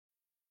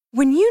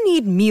When you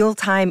need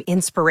mealtime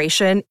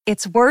inspiration,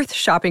 it's worth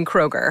shopping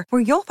Kroger,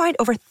 where you'll find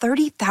over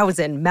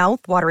 30,000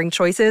 mouth-watering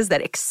choices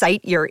that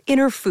excite your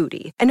inner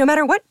foodie. And no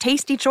matter what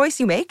tasty choice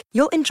you make,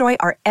 you'll enjoy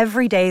our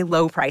everyday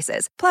low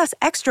prices, plus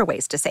extra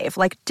ways to save,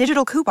 like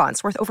digital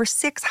coupons worth over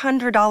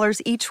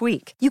 $600 each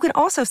week. You can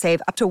also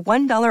save up to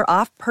 $1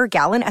 off per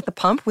gallon at the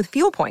pump with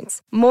fuel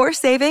points. More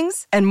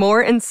savings and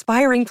more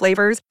inspiring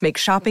flavors make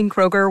shopping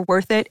Kroger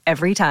worth it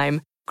every time.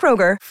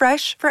 Kroger,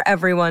 fresh for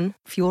everyone.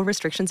 Fuel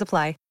restrictions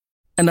apply.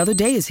 Another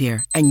day is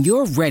here, and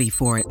you're ready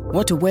for it.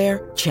 What to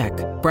wear? Check.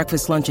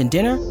 Breakfast, lunch, and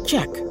dinner?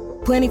 Check.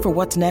 Planning for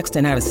what's next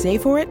and how to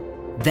save for it?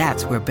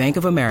 That's where Bank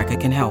of America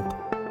can help.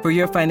 For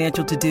your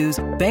financial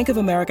to-dos, Bank of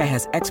America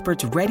has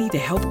experts ready to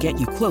help get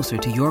you closer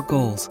to your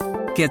goals.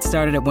 Get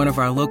started at one of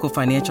our local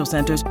financial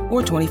centers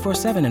or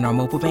 24/7 in our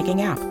mobile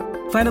banking app.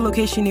 Find a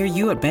location near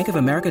you at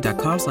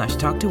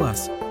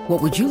bankofamerica.com/talktous.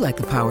 What would you like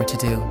the power to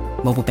do?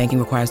 Mobile banking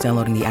requires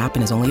downloading the app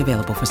and is only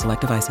available for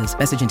select devices.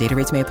 Message and data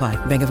rates may apply.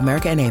 Bank of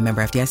America N.A.,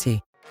 member FDIC.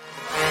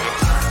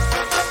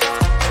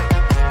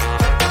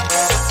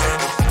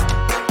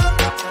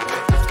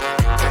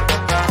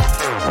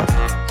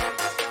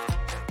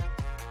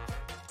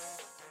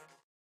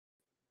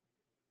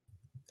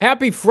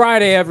 Happy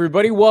Friday,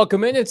 everybody.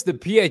 Welcome in. It's the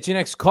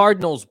PHNX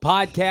Cardinals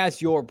podcast,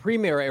 your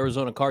premier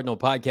Arizona Cardinal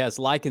podcast.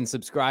 Like and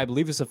subscribe.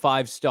 Leave us a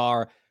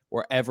 5-star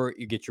wherever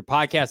you get your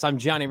podcasts. I'm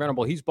Johnny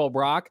Venable. He's Bo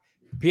Brock,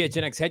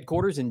 PHNX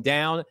headquarters in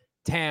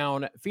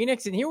downtown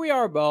Phoenix. And here we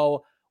are,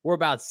 Bo. We're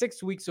about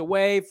 6 weeks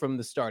away from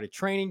the start of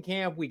training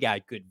camp. We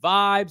got good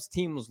vibes.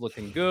 Team was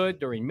looking good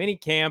during mini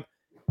camp.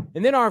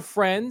 And then our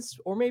friends,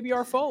 or maybe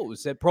our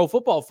foes at Pro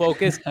Football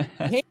Focus,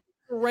 came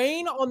to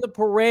rain on the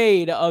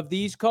parade of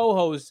these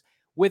co-hosts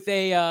with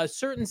a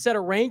certain set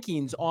of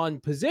rankings on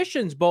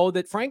positions, Bo,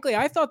 that frankly,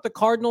 I thought the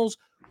Cardinals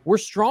were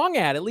strong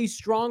at least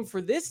strong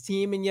for this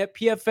team, and yet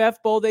PFF,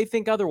 Bo, they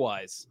think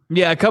otherwise.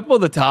 Yeah, a couple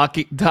of the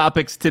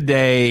topics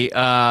today,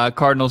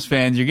 Cardinals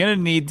fans, you're going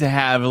to need to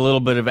have a little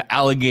bit of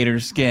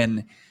alligator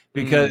skin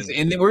because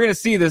and we're going to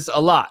see this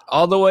a lot,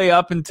 all the way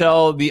up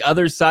until the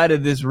other side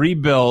of this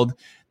rebuild.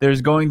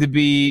 There's going to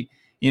be,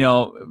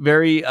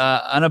 very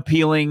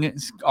unappealing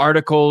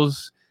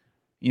articles,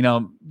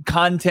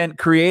 content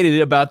created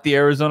about the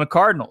Arizona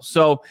Cardinals.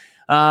 So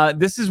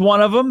this is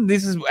one of them.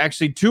 This is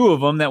actually two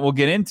of them that we'll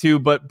get into,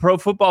 but Pro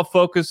Football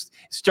Focus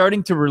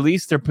starting to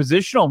release their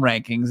positional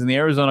rankings, and the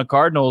Arizona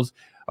Cardinals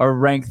are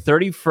ranked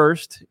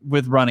 31st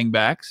with running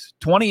backs,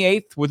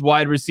 28th with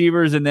wide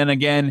receivers, and then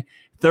again,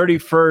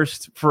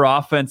 31st for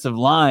offensive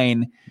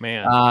line.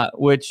 Man,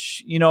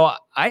 which,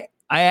 I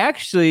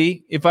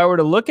actually, if I were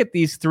to look at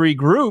these three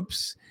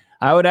groups,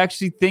 I would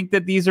actually think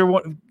that these are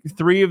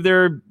three of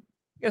their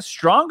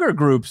stronger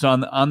groups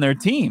on their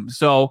team.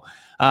 So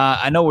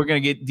I know we're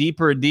going to get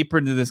deeper and deeper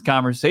into this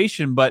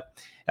conversation, but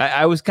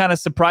I was kind of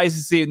surprised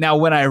to see it. Now,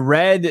 when I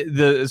read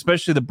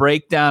especially the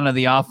breakdown of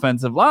the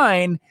offensive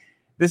line,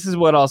 this is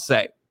what I'll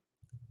say.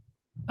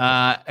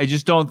 I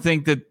just don't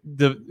think that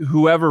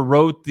whoever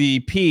wrote the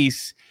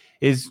piece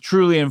is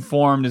truly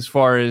informed as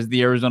far as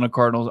the Arizona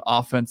Cardinals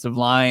offensive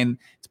line,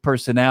 its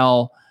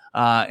personnel,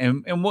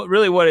 and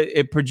what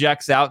it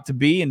projects out to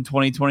be in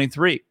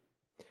 2023.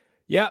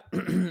 Yeah,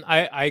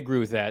 I agree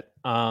with that.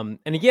 And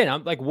again,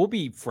 I'm like, we'll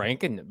be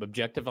frank and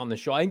objective on the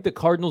show. I think the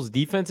Cardinals'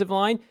 defensive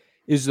line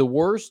is the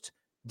worst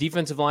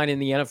defensive line in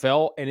the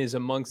NFL and is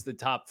amongst the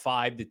top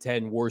 5 to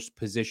 10 worst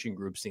position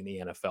groups in the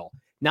NFL.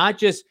 Not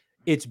just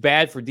it's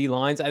bad for D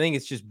lines. I think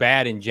it's just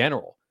bad in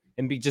general.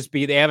 And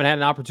they haven't had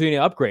an opportunity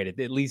to upgrade it,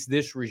 at least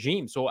this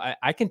regime. So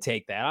I can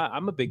take that.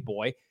 I'm a big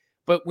boy.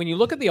 But when you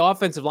look at the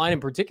offensive line in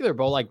particular,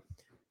 Bo, like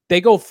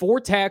they go 4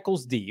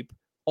 tackles deep,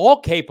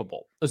 all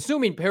capable,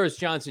 assuming Paris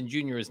Johnson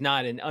Jr. is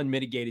not an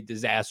unmitigated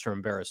disaster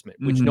embarrassment,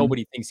 which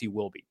nobody thinks he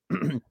will be.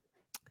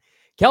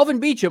 Kelvin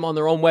Beachum on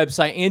their own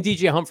website and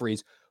DJ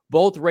Humphreys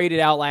both rated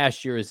out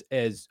last year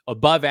as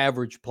above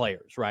average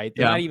players, right?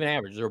 They're not even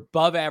average. They're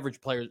above average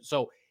players.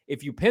 So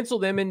if you pencil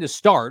them in to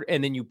start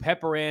and then you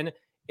pepper in,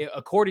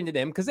 according to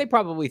them, because they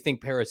probably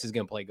think Paris is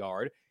going to play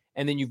guard,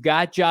 and then you've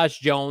got Josh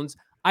Jones,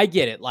 I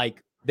get it.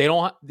 Like, they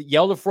don't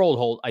Yelda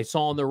Froholt, I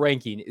saw on the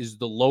ranking, is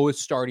the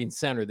lowest starting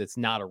center that's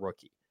not a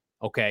rookie.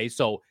 Okay,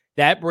 so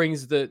that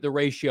brings the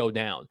ratio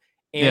down.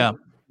 And,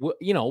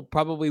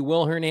 probably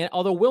Will Hernandez,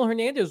 although Will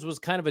Hernandez was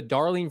kind of a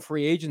darling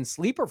free agent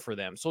sleeper for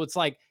them. So it's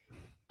like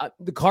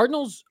the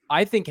Cardinals,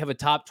 I think, have a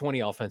top 20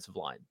 offensive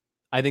line.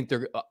 I think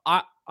they're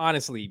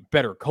honestly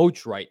better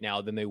coached right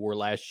now than they were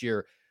last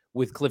year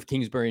with Cliff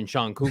Kingsbury and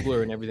Sean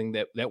Kugler and everything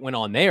that went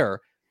on there.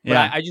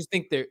 But I just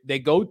think they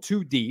go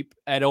too deep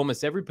at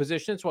almost every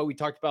position. That's why we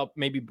talked about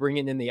maybe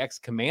bringing in the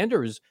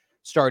ex-Commanders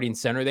starting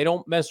center. They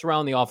don't mess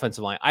around the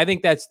offensive line. I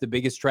think that's the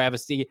biggest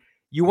travesty.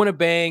 You want to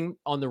bang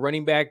on the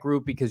running back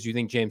group because you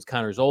think James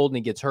Conner's old and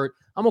he gets hurt.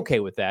 I'm okay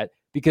with that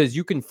because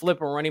you can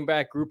flip a running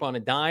back group on a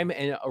dime,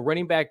 and a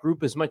running back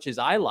group, as much as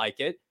I like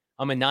it,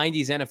 I'm a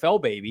 90s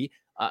NFL baby,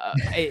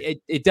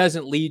 it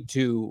doesn't lead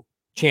to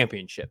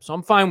championships. So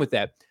I'm fine with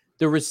that.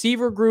 The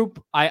receiver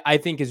group, I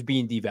think, is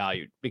being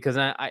devalued because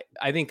I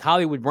think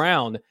Hollywood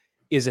Brown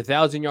is a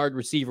 1,000-yard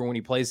receiver when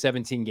he plays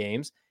 17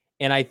 games.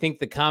 And I think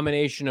the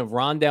combination of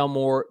Rondale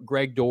Moore,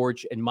 Greg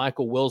Dortch, and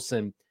Michael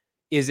Wilson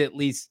is at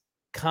least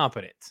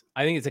competent.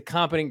 I think it's a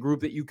competent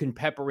group that you can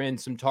pepper in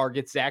some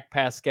targets. Zach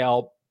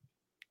Pascal,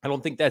 I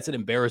don't think that's an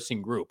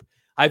embarrassing group.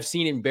 I've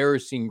seen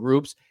embarrassing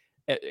groups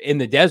in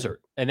the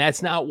desert, and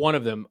that's not one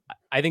of them.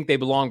 I think they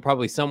belong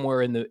probably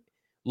somewhere in the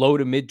low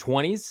to mid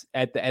 20s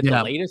at the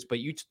latest. But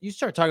you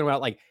start talking about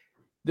like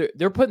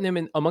they're putting them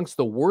in amongst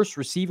the worst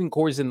receiving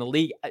cores in the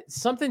league.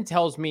 Something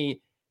tells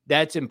me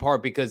that's in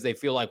part because they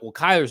feel like, well,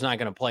 Kyler's not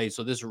going to play,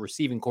 so this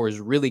receiving core is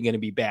really going to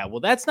be bad.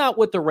 Well, that's not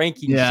what the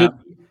ranking should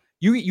be.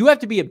 You have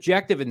to be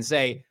objective and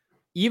say,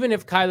 even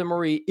if Kyler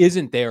Murray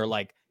isn't there,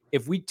 like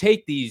if we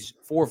take these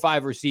 4 or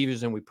 5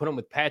 receivers and we put them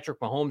with Patrick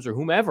Mahomes or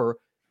whomever,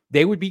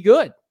 they would be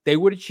good. They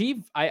would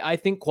achieve, I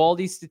think,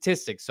 quality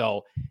statistics.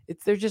 So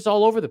they're just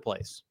all over the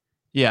place.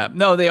 Yeah,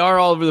 no, they are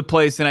all over the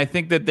place, and I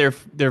think that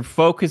they're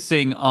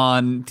focusing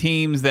on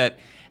teams that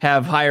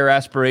have higher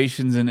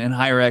aspirations and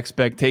higher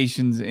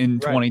expectations in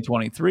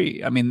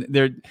 2023. I mean,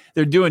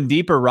 they're doing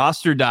deeper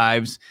roster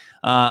dives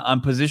on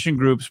position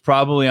groups,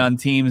 probably on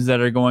teams that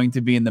are going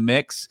to be in the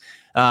mix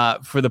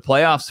for the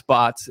playoff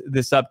spots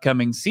this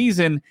upcoming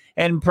season,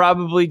 and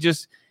probably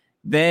just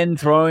then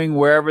throwing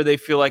wherever they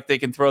feel like they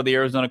can throw the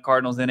Arizona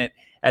Cardinals in it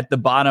at the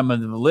bottom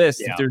of the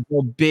list. If there's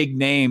no big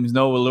names,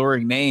 no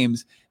alluring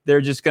names,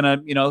 they're just going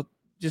to,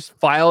 just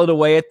file it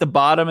away at the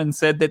bottom and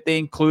said that they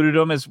included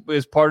them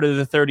as part of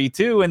the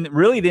 32 and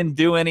really didn't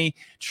do any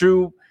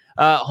true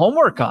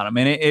homework on them.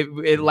 And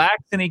it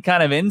lacks any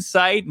kind of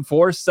insight and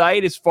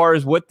foresight as far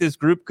as what this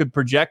group could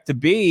project to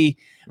be.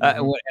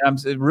 And I'm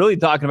really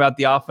talking about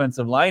the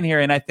offensive line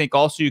here. And I think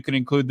also you can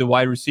include the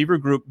wide receiver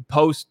group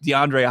post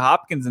DeAndre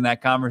Hopkins in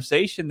that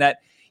conversation, that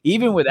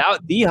even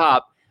without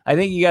D-Hop, I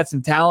think you got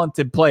some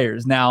talented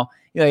players. Now,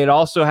 it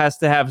also has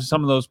to have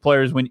some of those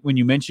players when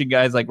you mention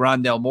guys like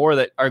Rondale Moore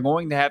that are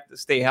going to have to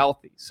stay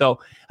healthy.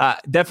 So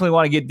definitely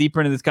want to get deeper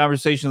into this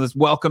conversation. Let's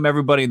welcome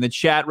everybody in the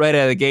chat right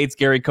out of the gates.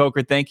 Gary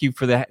Coker, thank you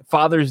for the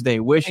Father's Day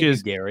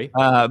wishes. Thank you,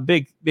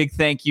 Gary. Big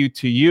thank you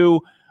to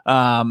you.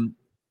 And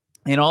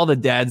all the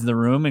dads in the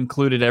room,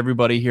 included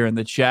everybody here in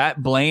the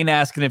chat. Blaine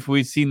asking if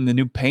we've seen the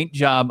new paint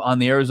job on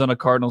the Arizona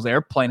Cardinals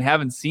airplane.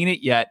 Haven't seen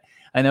it yet.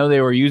 I know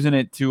they were using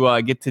it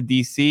to get to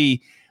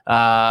D.C.,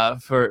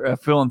 for a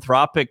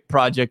philanthropic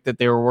project that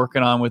they were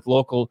working on with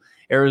local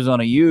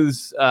Arizona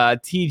youths.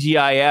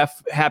 TGIF,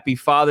 happy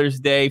Father's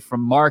Day from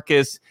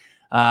Marcus.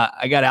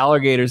 I got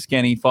alligator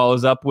skin he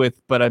follows up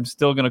with, but I'm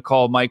still going to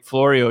call Mike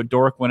Florio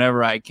dork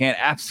whenever I can.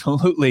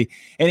 Absolutely.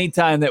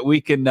 Anytime that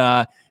we can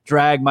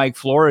drag Mike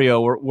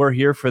Florio, we're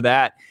here for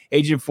that.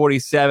 Agent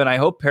 47, I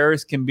hope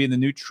Paris can be the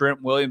new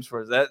Trent Williams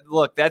for us.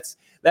 Look, that's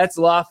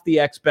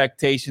lofty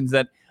expectations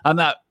that I'm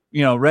not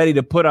ready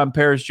to put on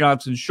Paris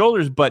Johnson's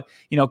shoulders, but,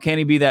 can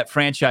he be that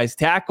franchise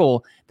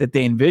tackle that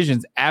they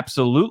envisions?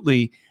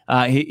 Absolutely.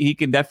 He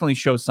can definitely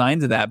show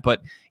signs of that.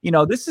 But,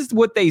 this is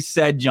what they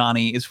said,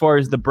 Johnny, as far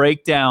as the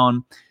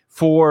breakdown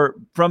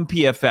from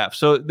PFF.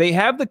 So they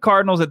have the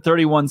Cardinals at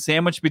 31,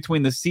 sandwiched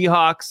between the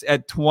Seahawks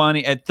at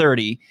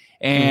 30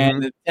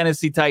 and the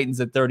Tennessee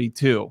Titans at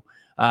 32.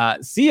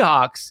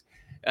 Seahawks,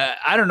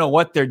 I don't know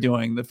what they're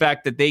doing. The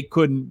fact that they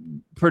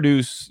couldn't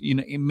produce,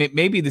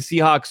 maybe the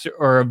Seahawks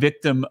are a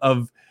victim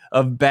of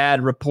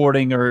bad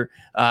reporting or,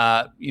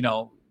 I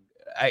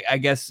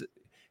guess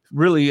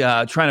really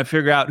trying to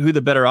figure out who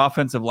the better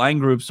offensive line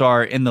groups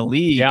are in the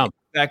league. Yeah.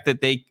 The fact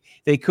that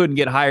they couldn't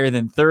get higher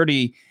than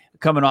 30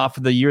 coming off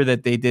of the year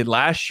that they did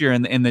last year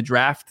in the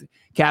draft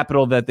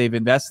capital that they've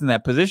invested in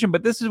that position.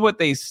 But this is what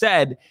they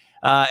said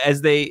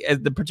as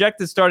the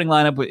projected starting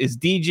lineup is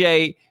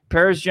DJ,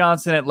 Paris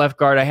Johnson at left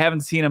guard. I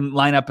haven't seen him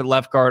line up at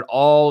left guard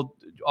all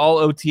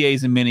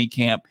OTAs and mini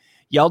camp.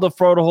 Yelda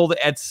Frodehold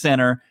at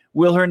center.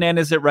 Will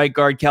Hernandez at right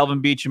guard.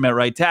 Calvin Beachum at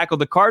right tackle.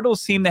 The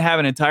Cardinals seem to have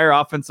an entire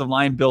offensive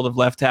line build of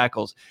left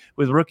tackles,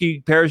 with rookie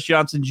Paris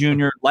Johnson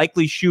Jr.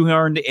 likely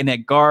shoehorned in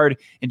at guard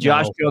and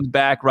Josh Jones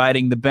back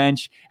riding the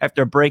bench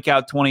after a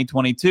breakout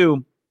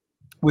 2022.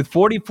 With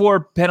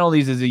 44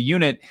 penalties as a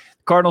unit,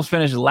 the Cardinals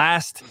finished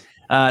last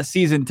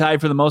season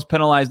tied for the most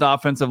penalized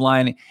offensive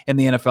line in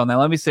the NFL. Now,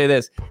 let me say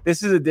this.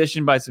 This is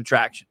addition by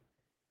subtraction.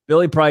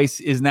 Billy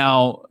Price is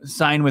now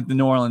signed with the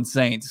New Orleans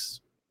Saints.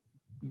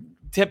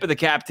 Tip of the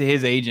cap to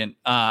his agent,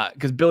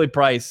 because Billy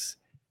Price,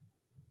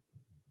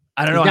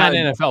 I don't know how. He's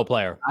not an NFL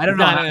player. I don't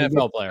know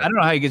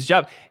how he gets a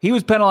job. He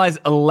was penalized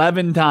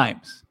 11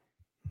 times.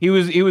 He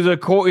was a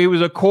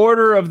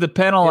quarter of the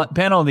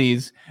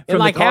penalties in from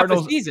like the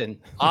Cardinals half a season.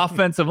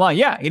 Offensive line.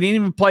 Yeah, he didn't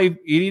even play.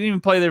 He didn't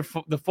even play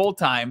the full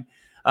time.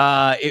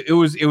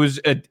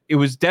 It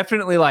was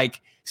definitely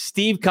like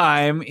Steve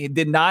Keim. He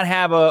did not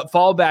have a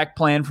fallback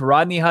plan for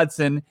Rodney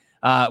Hudson.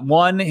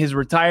 One, his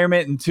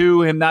retirement, and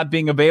two, him not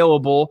being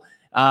available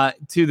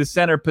to the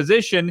center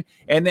position,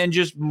 and then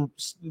just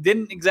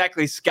didn't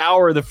exactly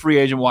scour the free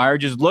agent wire.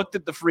 Just looked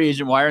at the free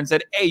agent wire and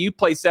said, "Hey, you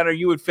play center,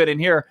 you would fit in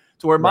here."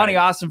 To where Monty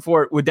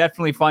Ossenfort would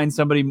definitely find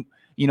somebody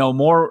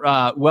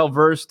more well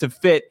versed to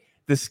fit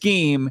the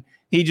scheme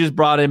he just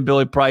brought in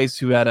Billy Price,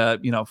 who had a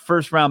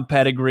first round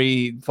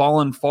pedigree,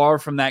 fallen far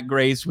from that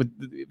grace with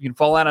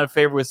fallen out of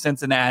favor with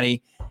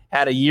Cincinnati,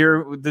 had a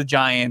year with the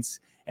Giants,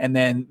 and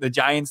then the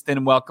Giants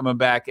didn't welcome him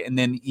back, and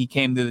then he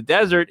came to the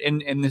desert,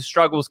 and the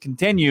struggles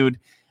continued.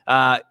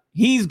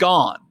 He's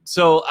gone.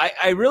 So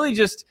I really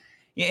just,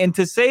 and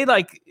to say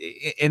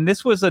and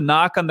this was a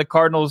knock on the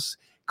Cardinals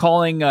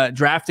calling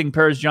drafting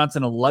Paris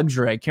Johnson a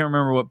luxury. I can't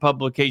remember what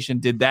publication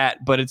did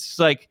that, but it's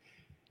like,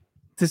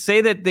 to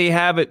say that they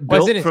have it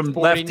built from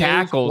left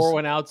tackles. Pour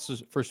one out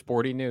for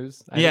Sporting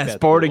News.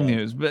 Sporting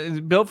News, but it's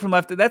built from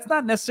left. That's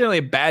not necessarily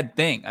a bad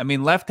thing. I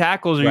mean, left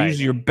tackles are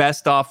usually your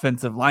best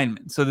offensive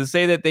linemen. So to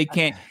say that they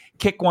can't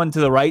kick one to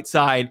the right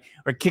side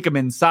or kick them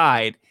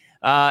inside,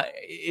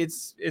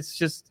 it's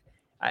just.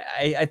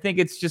 I think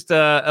it's just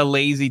a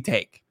lazy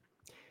take.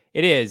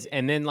 It is,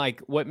 and then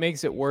what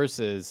makes it worse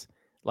is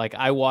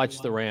I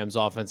watched the Rams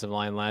offensive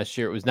line last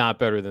year. It was not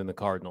better than the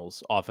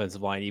Cardinals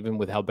offensive line, even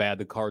with how bad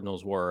the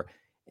Cardinals were.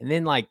 And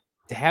then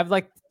to have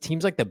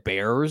teams like the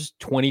Bears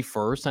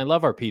 21st. I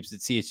love our peeps at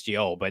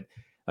CHGO, but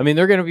I mean,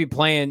 they're going to be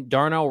playing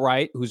Darnell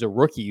Wright, who's a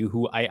rookie,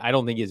 who I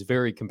don't think is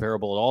very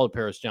comparable at all to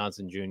Paris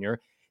Johnson Jr.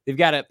 They've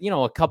got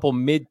a couple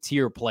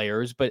mid-tier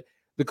players, but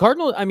the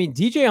Cardinals, I mean,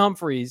 DJ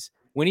Humphries,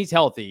 when he's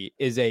healthy,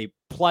 is a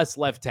plus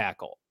left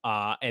tackle.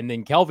 And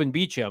then Kelvin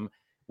Beachum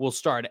will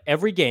start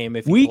every game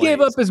if he plays.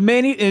 Gave up as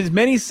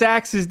many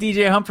sacks as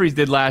DJ Humphries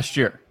did last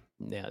year.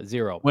 Yeah,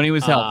 0 when he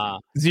was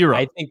healthy.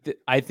 0.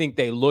 I think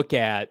they look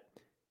at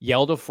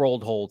Yelda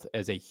Froldholt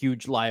as a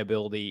huge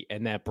liability,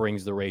 and that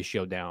brings the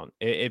ratio down.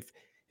 If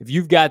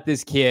you've got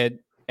this kid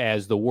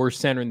as the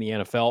worst center in the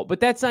NFL, but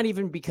that's not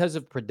even because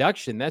of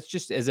production. That's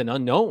just as an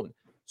unknown.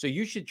 So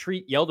you should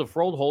treat Yelda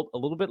Froldholt a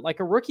little bit like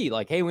a rookie.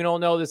 Like, hey, we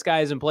don't know, this guy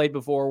hasn't played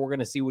before. We're going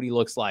to see what he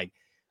looks like.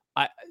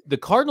 The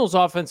Cardinals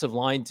offensive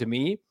line, to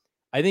me,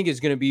 I think is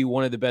going to be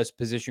one of the best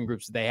position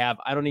groups that they have.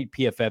 I don't need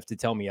PFF to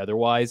tell me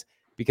otherwise,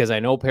 because I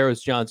know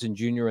Paris Johnson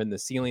Jr. and the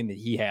ceiling that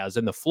he has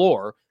and the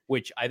floor,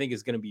 which I think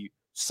is going to be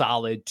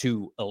solid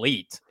to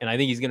elite. And I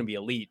think he's going to be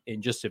elite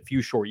in just a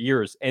few short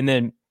years. And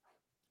then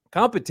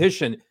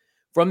competition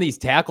from these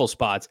tackle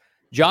spots.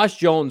 Josh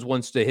Jones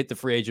wants to hit the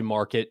free agent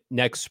market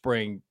next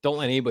spring. Don't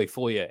let anybody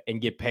fool you,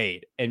 and get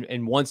paid,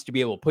 and wants to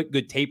be able to put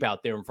good tape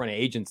out there in front of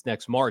agents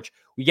next March.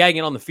 We got to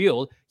get on the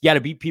field. You got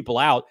to beat people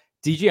out.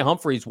 DJ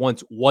Humphries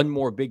wants one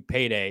more big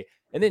payday.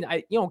 And then,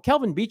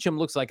 Kelvin Beachum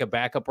looks like a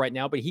backup right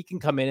now, but he can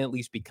come in and at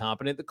least be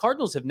competent. The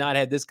Cardinals have not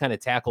had this kind of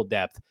tackle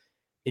depth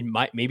in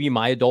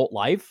my adult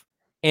life.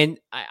 And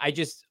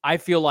I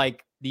feel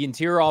like the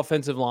interior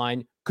offensive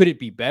line, could it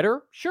be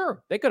better?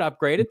 Sure, they could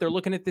upgrade it. They're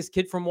looking at this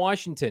kid from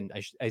Washington.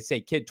 I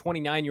say kid,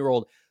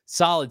 29-year-old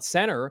solid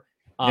center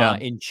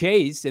in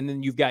Chase. And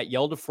then you've got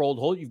Yelda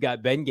Froldholt, you've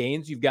got Ben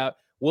Gaines, you've got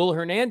Will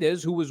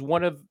Hernandez, who was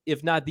one of,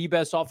 if not the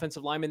best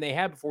offensive lineman they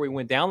had before he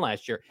went down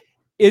last year.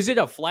 Is it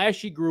a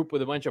flashy group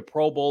with a bunch of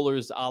Pro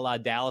Bowlers a la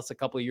Dallas a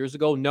couple of years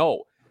ago?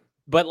 No.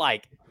 But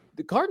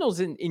the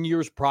Cardinals in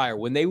years prior,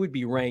 when they would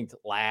be ranked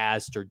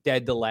last or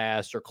dead to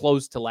last or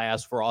close to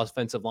last for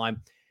offensive line,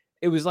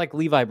 it was like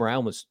Levi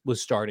Brown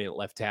was starting at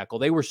left tackle.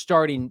 They were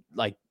starting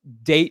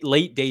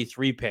late day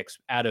 3 picks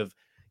out of,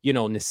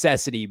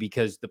 necessity,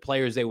 because the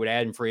players they would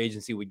add in free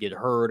agency would get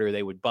hurt or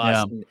they would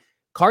bust. Yeah.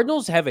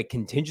 Cardinals have a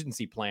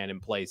contingency plan in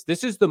place.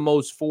 This is the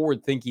most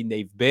forward thinking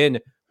they've been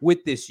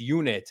with this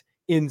unit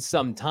in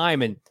some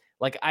time. And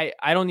I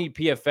don't need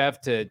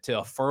PFF to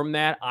affirm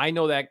that. I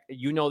know that,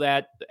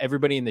 that,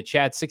 everybody in the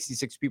chat,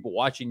 66 people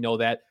watching know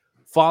that,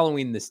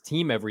 following this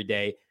team every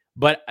day.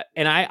 But,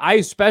 and I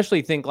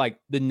especially think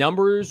the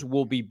numbers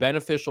will be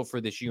beneficial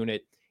for this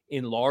unit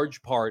in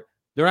large part.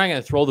 They're not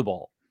going to throw the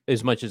ball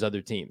as much as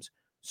other teams.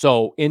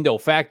 So endo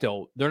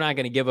facto, they're not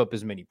going to give up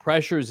as many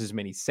pressures, as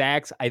many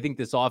sacks. I think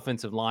this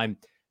offensive line,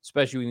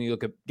 especially when you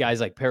look at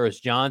guys like Paris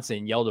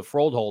Johnson, Yelda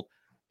Froldholt,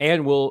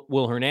 and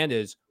Will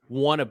Hernandez,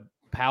 want to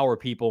power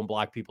people and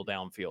block people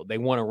downfield. They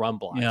want to run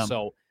block. Yeah.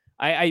 So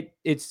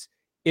it's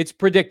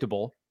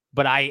predictable.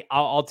 But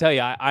I'll tell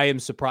you, I am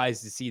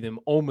surprised to see them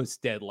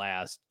almost dead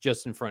last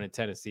just in front of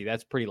Tennessee.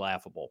 That's pretty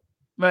laughable.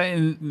 But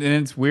and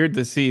it's weird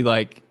to see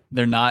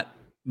they're not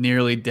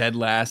nearly dead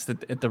last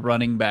at the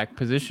running back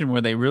position,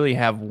 where they really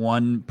have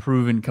one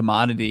proven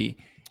commodity,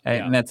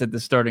 and that's at the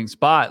starting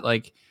spot.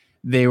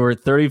 They were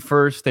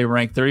 31st. They were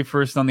ranked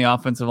 31st on the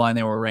offensive line.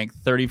 They were ranked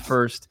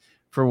 31st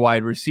for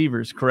wide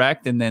receivers,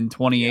 correct? And then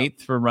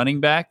 28th for running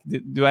back.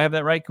 Do I have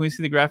that right? Can we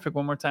see the graphic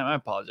one more time? I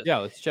apologize. Yeah,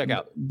 let's check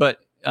out.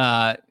 But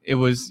it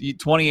was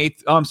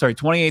 28th. Oh, I'm sorry,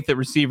 28th at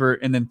receiver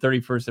and then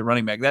 31st at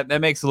running back.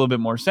 That makes a little bit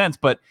more sense.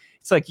 But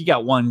it's you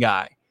got one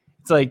guy.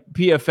 It's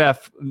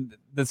PFF.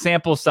 The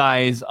sample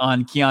size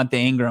on Keontae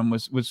Ingram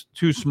was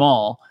too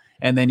small,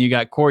 and then you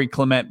got Corey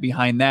Clement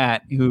behind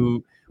that,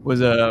 who was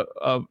a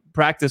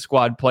practice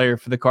squad player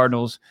for the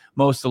Cardinals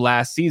most of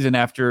last season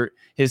after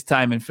his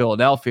time in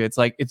Philadelphia.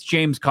 It's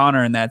James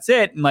Conner, and that's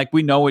it. And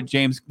we know what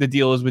the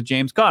deal is with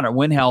James Conner.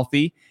 When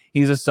healthy,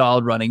 he's a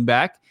solid running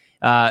back.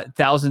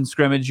 1,000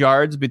 scrimmage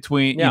yards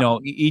between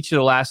each of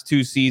the last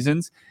 2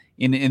 seasons.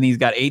 and he's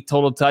got 8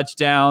 total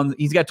touchdowns.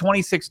 He's got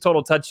 26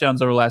 total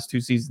touchdowns over the last 2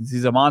 seasons.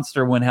 He's a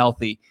monster when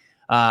healthy.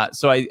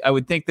 So I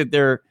would think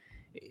that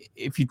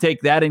if you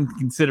take that in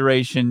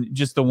consideration,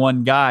 just the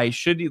one guy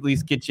should at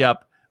least get you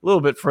up a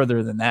little bit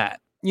further than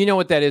that. You know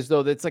what that is,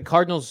 though? That's like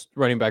Cardinals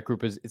running back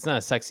group it's not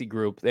a sexy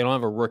group. They don't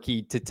have a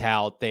rookie to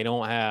tout. They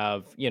don't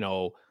have,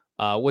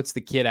 what's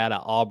the kid out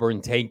of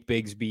Auburn, Tank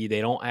Bigsby. They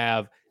don't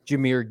have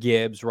Jahmyr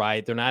Gibbs,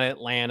 right? They're not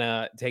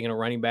Atlanta taking a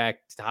running back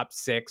top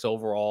 6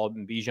 overall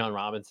and Bijan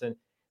Robinson.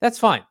 That's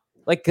fine.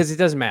 Because it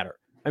doesn't matter.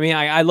 I mean,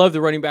 I love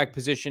the running back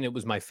position. It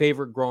was my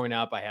favorite growing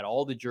up. I had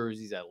all the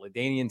jerseys. I had a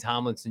LaDainian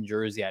Tomlinson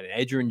jersey. I had an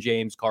Edgerrin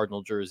James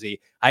Cardinal jersey.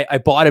 I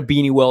bought a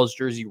Beanie Wells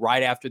jersey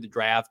right after the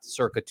draft,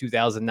 circa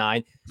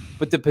 2009.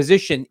 But the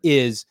position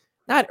is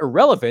not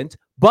irrelevant,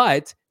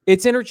 but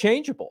it's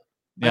interchangeable.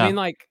 Yeah. I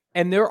mean,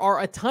 and there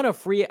are a ton of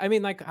free. I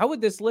mean, how would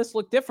this list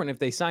look different if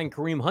they signed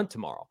Kareem Hunt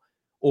tomorrow?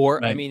 Or,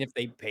 right. I mean, if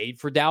they paid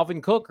for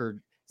Dalvin Cook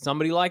or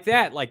somebody like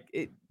that,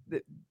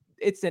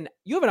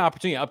 you have an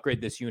opportunity to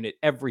upgrade this unit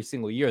every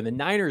single year. And the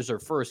Niners are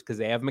first because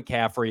they have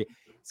McCaffrey.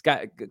 It's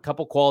got a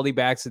couple quality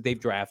backs that they've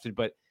drafted.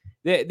 But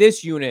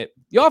this unit,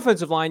 the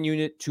offensive line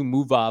unit, to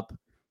move up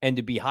and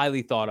to be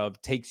highly thought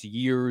of takes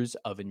years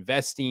of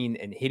investing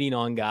and hitting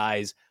on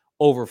guys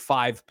over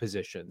 5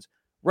 positions.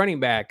 Running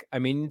back, I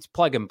mean, it's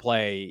plug and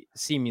play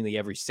seemingly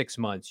every 6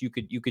 months. You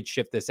could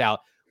shift this out.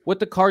 What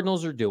the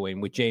Cardinals are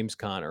doing with James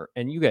Conner,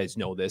 and you guys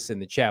know this in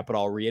the chat, but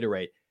I'll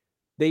reiterate,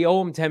 they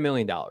owe him $10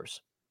 million.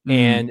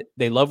 And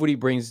they love what he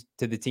brings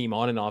to the team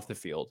on and off the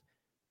field.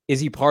 Is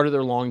he part of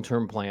their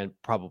long-term plan?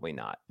 Probably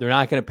not. They're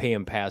not going to pay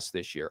him past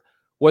this year.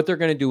 What they're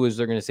going to do is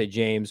they're going to say,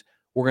 James,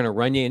 we're going to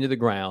run you into the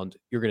ground.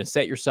 You're going to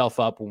set yourself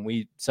up when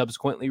we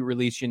subsequently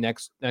release you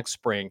next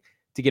spring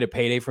to get a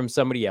payday from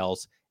somebody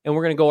else. And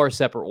we're going to go our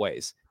separate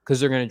ways because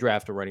they're going to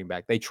draft a running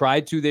back. They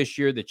tried to this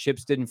year. The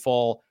chips didn't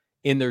fall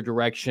in their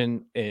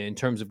direction in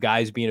terms of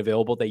guys being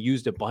available. They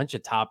used a bunch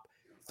of top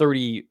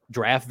 30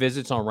 draft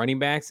visits on running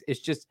backs. It's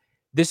just,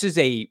 this is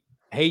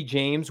hey,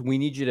 James, we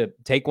need you to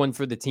take one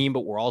for the team,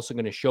 but we're also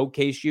going to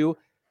showcase you.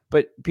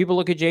 But people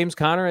look at James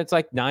Conner, it's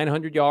like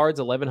 900 yards,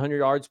 1,100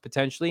 yards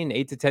potentially, and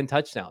 8 to 10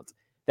 touchdowns.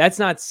 That's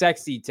not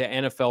sexy to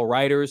NFL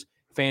writers,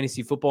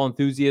 fantasy football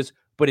enthusiasts,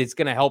 but it's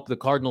going to help the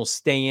Cardinals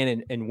stay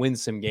in and win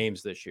some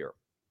games this year.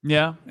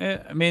 Yeah.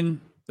 I mean,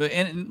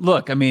 and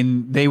look, I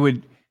mean,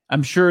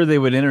 I'm sure they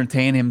would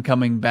entertain him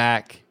coming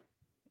back.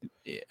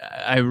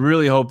 I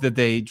really hope that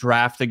they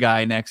draft a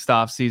guy next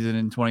offseason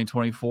in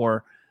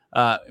 2024.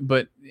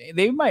 But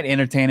they might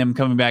entertain him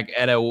coming back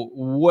at a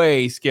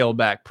way scaled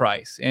back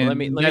price. And let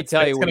me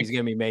tell you what he's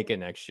going to be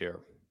making next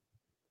year.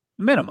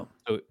 Minimum.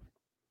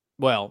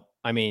 Well,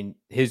 I mean,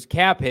 his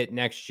cap hit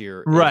next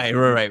year. Right.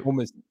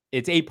 Almost,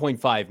 it's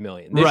 $8.5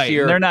 million this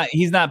year.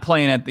 He's not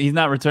playing he's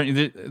not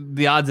returning.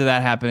 The odds of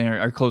that happening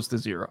are close to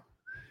 0.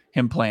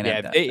 Him playing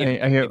at that.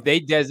 If they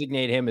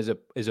designate him as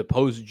a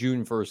post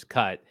June 1st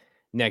cut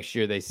next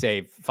year, they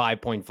save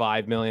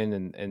 $5.5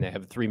 million and they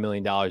have $3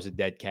 million of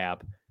dead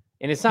cap.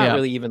 And it's not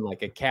really even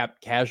like a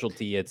cap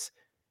casualty.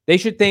 They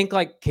should think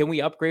can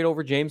we upgrade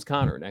over James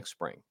Conner next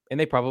spring? And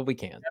they probably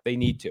can. They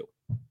need to.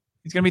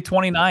 He's going to be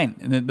 29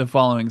 in the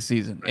following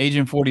season.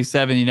 Aging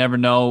 47, you never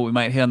know. We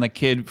might hit on the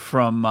kid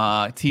from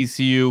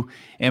TCU,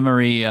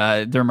 Emery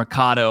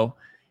Dermacado.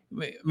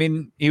 I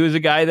mean, he was a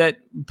guy that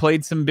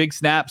played some big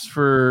snaps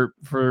for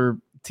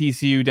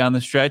TCU down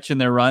the stretch in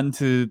their run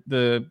to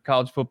the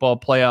college football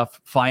playoff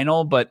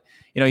final, but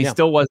he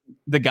still wasn't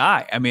the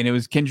guy. I mean, it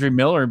was Kendry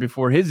Miller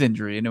before his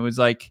injury, and it was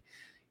like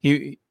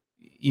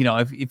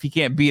if he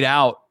can't beat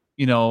out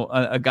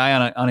a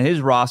guy on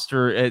his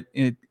roster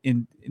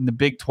in the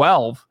Big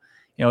 12,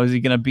 is he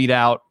going to beat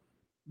out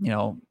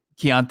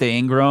Keontae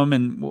Ingram?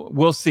 And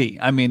we'll see.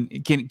 I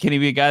mean, can he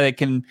be a guy that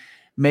can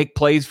make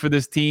plays for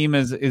this team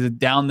as a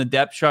down the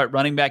depth chart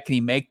running back? Can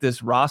he make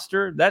this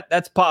roster?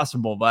 That's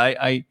possible, but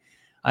I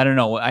don't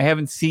know. I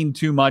haven't seen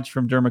too much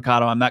from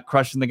Dermacado. I'm not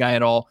crushing the guy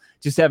at all.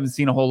 Just haven't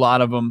seen a whole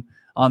lot of him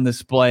on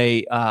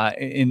display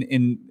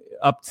in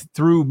up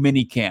through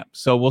mini camp.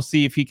 So we'll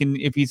see if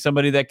he's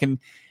somebody that can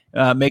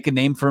make a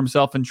name for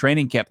himself in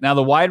training camp. Now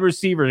the wide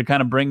receiver, to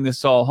kind of bring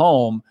this all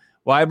home,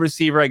 wide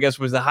receiver, I guess,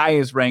 was the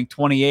highest ranked,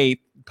 28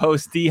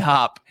 post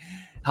D-Hop.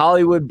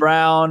 Hollywood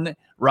Brown,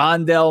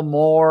 Rondell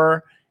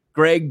Moore,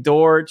 Greg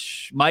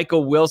Dortch,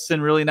 Michael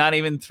Wilson, really not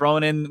even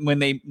thrown in when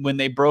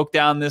they broke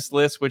down this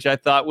list, which I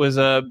thought was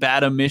a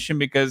bad omission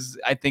because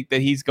I think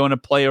that he's going to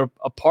play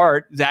a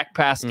part. Zach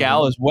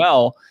Pascal as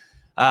well.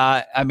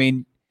 I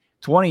mean,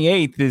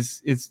 28th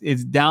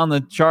is down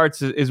the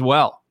charts as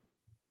well.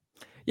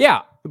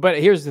 Yeah, but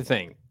here's the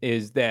thing: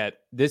 is that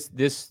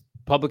this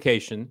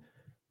publication,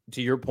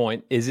 to your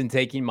point, isn't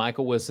taking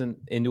Michael Wilson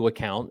into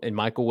account, and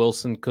Michael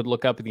Wilson could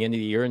look up at the end of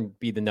the year and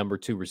be the number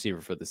 2 receiver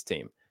for this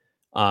team.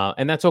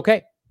 And that's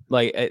okay.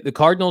 The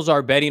Cardinals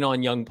are betting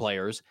on young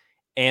players,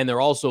 and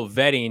they're also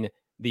vetting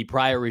the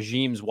prior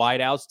regime's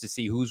wideouts to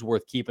see who's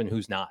worth keeping,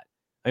 who's not.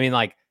 I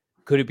mean,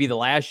 could it be the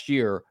last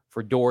year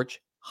for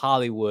Dortch,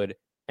 Hollywood,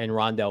 and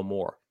Rondell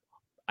Moore?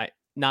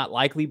 Not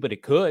likely, but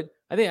it could.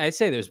 I think I'd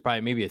say there's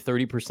probably maybe a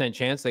 30%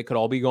 chance they could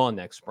all be gone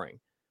next spring,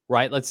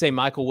 right? Let's say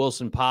Michael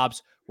Wilson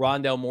pops,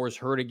 Rondell Moore's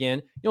hurt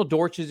again.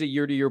 Dortch is a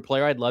year-to-year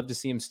player. I'd love to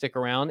see him stick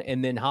around.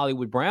 And then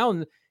Hollywood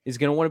Brown is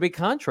going to want a big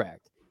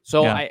contract.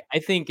 So Yeah. I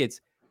think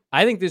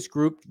this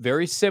group,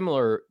 very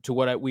similar to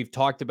what we've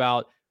talked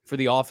about for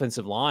the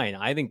offensive line.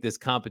 I think this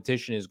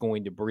competition is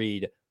going to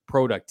breed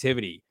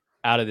productivity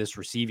out of this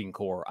receiving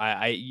core.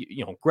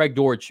 Greg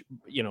Dortch,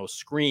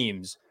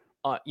 screams,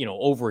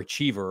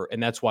 overachiever,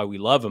 and that's why we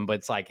love him. But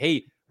it's like,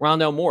 hey,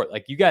 Rondell Moore,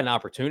 like, you got an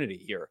opportunity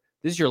here.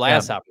 This is your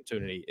last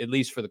opportunity, at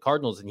least for the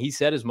Cardinals. And he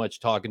said as much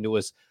talking to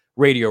us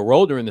Radio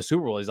Row during the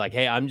Super Bowl. He's like,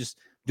 hey, I'm just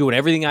doing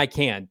everything I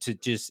can to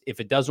just, if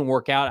it doesn't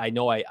work out, I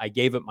know I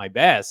gave it my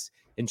best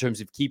in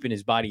terms of keeping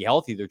his body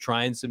healthy. They're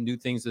trying some new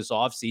things this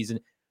offseason.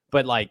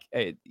 But, like,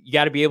 you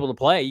got to be able to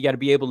play. You got to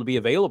be able to be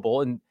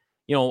available. And,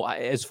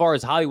 as far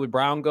as Hollywood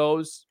Brown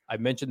goes, I've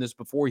mentioned this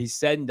before. He's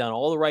said and done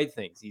all the right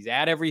things. He's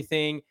at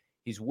everything.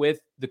 He's with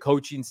the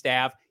coaching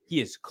staff.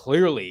 He is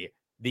clearly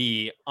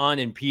the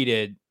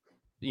unimpeded,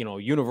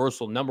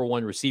 universal number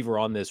one receiver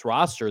on this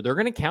roster. They're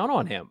going to count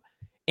on him.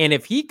 And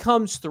if he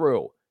comes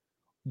through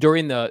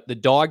during the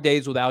dog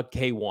days without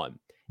K1,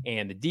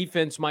 and the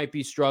defense might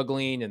be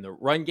struggling and the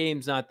run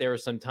game's not there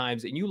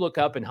sometimes, and you look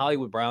up and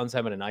Hollywood Brown's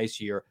having a nice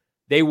year,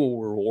 they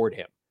will reward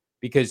him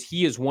because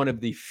he is one of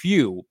the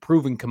few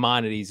proven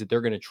commodities that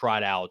they're going to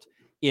trot out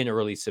in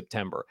early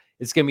September.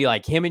 It's going to be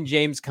like him and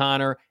James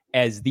Conner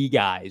as the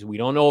guys. We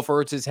don't know if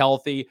Ertz is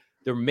healthy.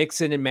 They're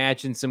mixing and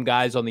matching some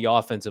guys on the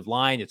offensive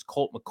line. It's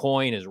Colt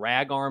McCoy and his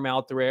rag arm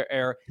out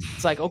there.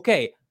 It's like,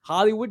 okay,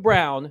 Hollywood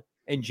Brown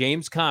and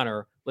James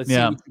Conner, let's see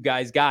what you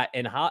guys got.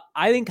 And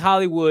I think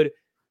Hollywood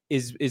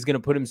is going to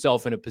put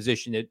himself in a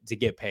position to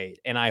get paid.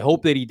 And I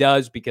hope that he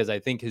does, because I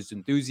think his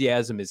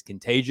enthusiasm is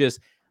contagious.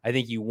 I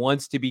think he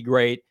wants to be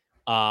great.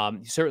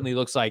 He certainly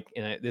looks like,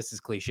 and this is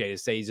cliche to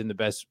say, he's in the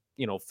best,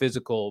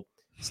 physical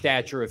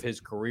stature of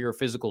his career,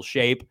 physical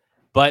shape.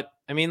 But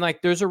I mean,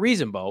 like, there's a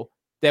reason, Bo,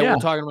 that we're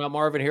talking about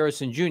Marvin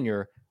Harrison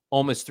Jr.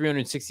 almost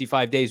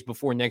 365 days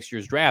before next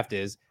year's draft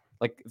is.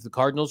 Like, if the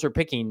Cardinals are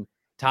picking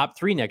top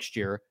 3 next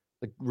year,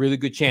 like, really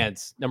good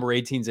chance number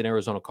 18 is an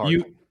Arizona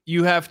Cardinal.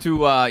 You have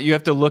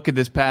to look at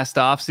this past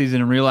offseason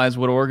and realize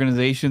what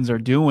organizations are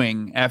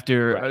doing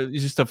after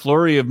just a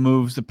flurry of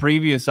moves the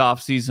previous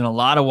offseason, a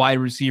lot of wide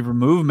receiver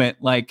movement.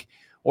 Like,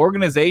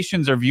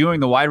 organizations are viewing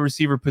the wide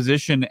receiver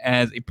position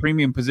as a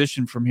premium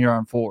position from here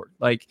on forward.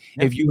 Like,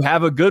 if you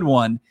have a good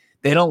one,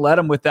 they don't let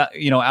them without,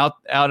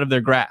 out of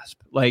their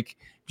grasp. Like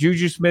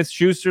Juju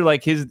Smith-Schuster,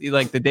 like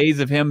the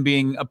days of him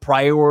being a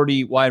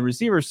priority wide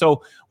receiver.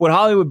 So what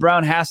Hollywood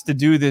Brown has to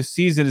do this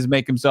season is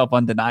make himself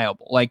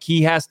undeniable. Like,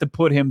 he has to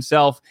put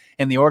himself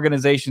in the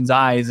organization's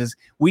eyes as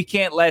we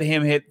can't let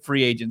him hit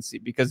free agency,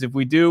 because if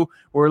we do,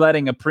 we're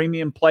letting a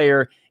premium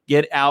player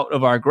get out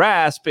of our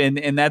grasp.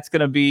 And that's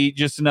going to be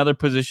just another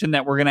position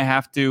that we're going to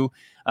have to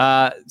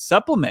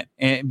supplement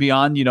and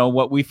beyond,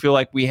 what we feel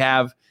like we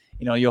have.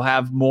 You'll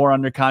have Moore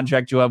under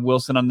contract. You'll have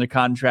Wilson under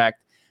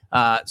contract.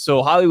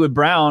 So Hollywood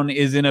Brown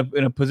is in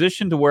a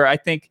position to where I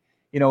think,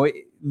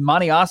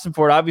 Monty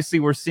Ossenfort, obviously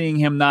we're seeing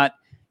him not,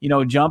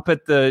 jump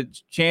at the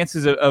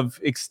chances of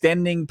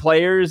extending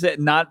players at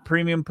not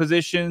premium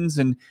positions.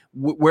 And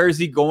where is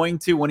he going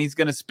to when he's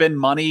going to spend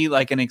money,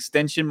 like an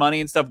extension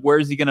money and stuff? Where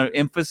is he going to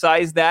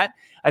emphasize that?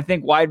 I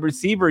think wide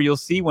receiver, you'll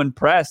see when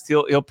pressed,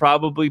 he'll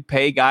probably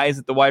pay guys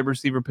at the wide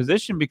receiver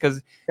position,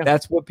 because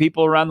that's what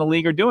people around the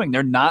league are doing.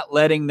 They're not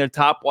letting their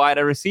top wide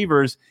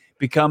receivers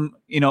become,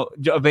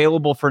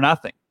 available for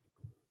nothing.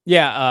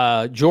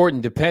 Yeah,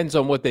 Jordan, depends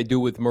on what they do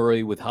with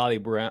Murray, with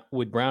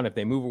Hollywood Brown. If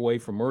they move away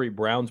from Murray,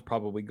 Brown's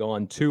probably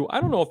gone too. I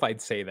don't know if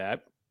I'd say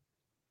that.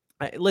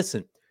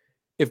 Listen,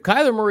 if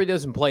Kyler Murray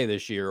doesn't play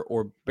this year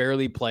or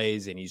barely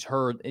plays and he's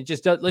hurt,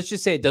 let's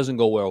just say it doesn't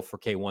go well for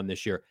K1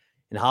 this year,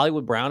 and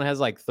Hollywood Brown has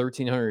like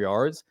 1,300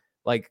 yards,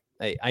 like,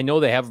 I know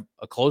they have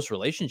a close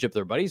relationship with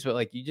their buddies, but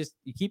like, you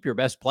keep your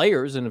best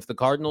players. And if the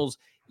Cardinals,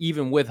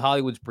 even with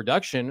Hollywood's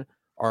production,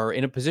 are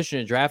in a position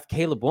to draft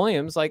Caleb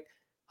Williams, like,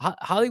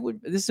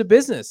 Hollywood, this is a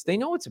business. They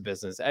know it's a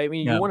business. I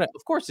mean, you want to,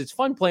 of course, it's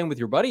fun playing with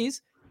your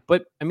buddies,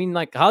 but I mean,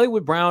 like,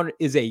 Hollywood Brown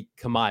is a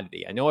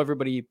commodity. I know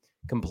everybody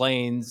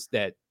complains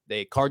that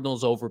the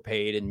Cardinals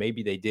overpaid, and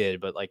maybe they did,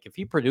 but like, if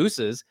he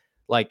produces,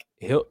 like,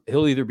 he'll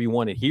either be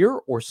wanted here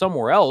or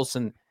somewhere else.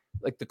 And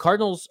like, the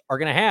Cardinals are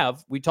going to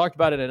have, we talked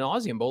about it in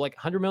Nauseam, but like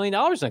 $100 million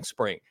next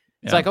spring.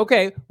 It's like,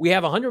 okay, we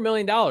have $100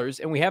 million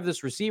and we have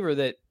this receiver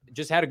that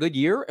just had a good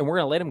year and we're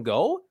going to let him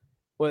go.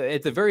 Well,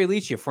 at the very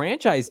least, you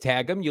franchise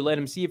tag him. You let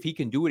him see if he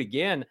can do it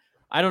again.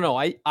 I don't know.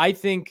 I don't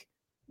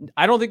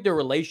think their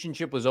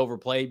relationship was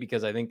overplayed,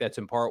 because I think that's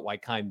in part why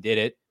Keim did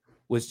it,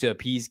 was to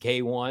appease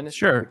K1.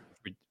 Sure.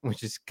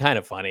 Which is kind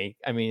of funny.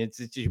 I mean,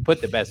 it's you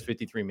put the best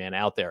 53 man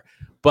out there.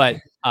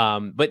 But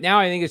now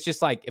I think it's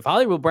just like, if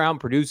Hollywood Brown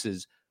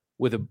produces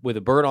with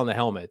a bird on the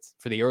helmet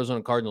for the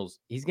Arizona Cardinals,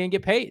 he's going to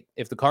get paid.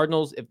 If the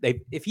Cardinals,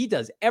 if he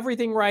does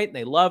everything right and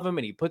they love him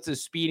and he puts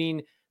his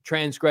speeding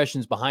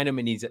transgressions behind him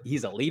and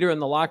he's a leader in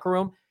the locker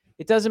room,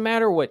 it doesn't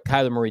matter what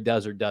Kyler Murray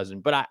does or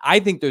doesn't. But I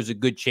think there's a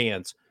good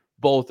chance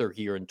both are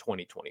here in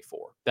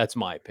 2024. That's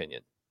my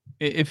opinion.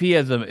 If he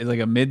has a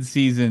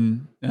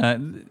mid-season, I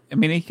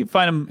mean, he could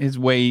find his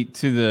way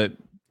to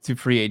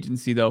free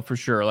agency though, for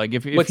sure. Like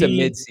if What's he, a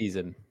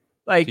mid-season?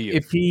 like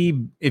if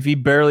he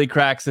barely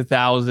cracks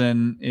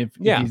 1,000, if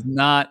he's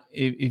not,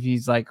 if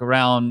he's like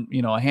around,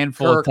 a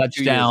handful of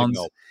touchdowns,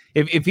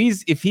 if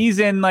he's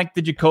in like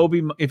the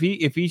Jacoby,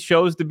 if he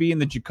shows to be in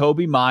the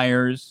Jacoby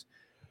Myers,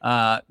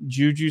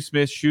 Juju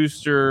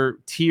Smith-Schuster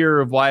tier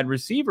of wide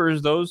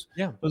receivers, those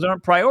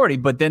aren't priority.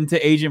 But then to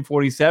Agent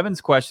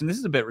 47's question, this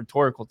is a bit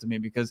rhetorical to me,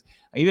 because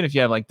even if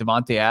you have like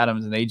Devontae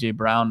Adams and AJ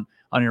Brown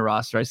on your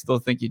roster, I still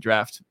think you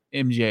draft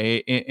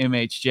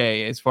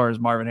MHJ as far as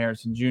Marvin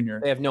Harrison Jr.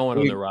 They have no one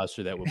on their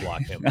roster that would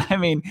block him. I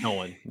mean, no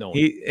one.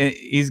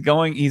 He's a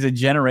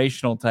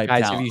generational type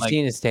guys, talent. Have you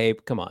seen his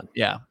tape? Come on.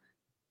 Yeah.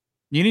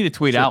 You need to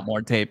tweet out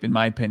more tape, in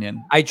my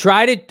opinion. I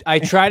try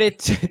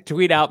to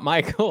tweet out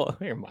Marvin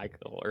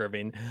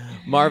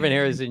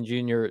Harrison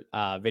Jr.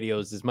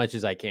 Videos as much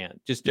as I can,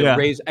 just to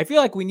raise. I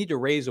feel like we need to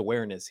raise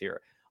awareness here.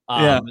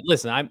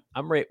 Listen,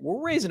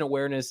 we're raising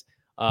awareness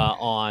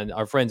on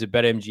our friends at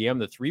BetMGM,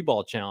 the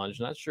 3-ball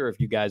challenge. Not sure if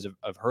you guys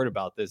have heard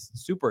about this.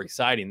 Super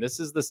exciting. This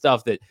is the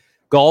stuff that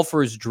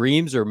golfers'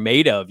 dreams are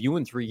made of. You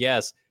and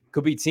 3S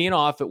could be teeing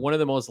off at one of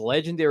the most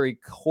legendary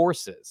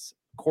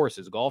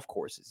golf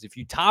courses. If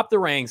you top the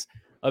ranks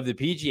of the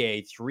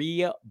PGA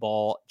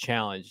 3-ball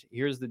challenge,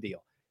 here's the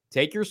deal.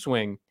 Take your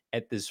swing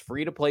at this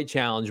free-to-play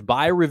challenge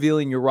by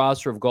revealing your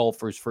roster of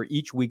golfers for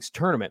each week's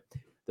tournament.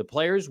 The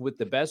players with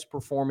the best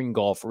performing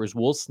golfers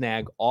will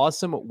snag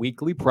awesome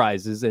weekly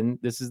prizes, and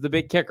this is the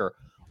big kicker,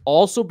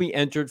 also be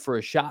entered for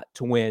a shot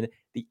to win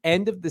the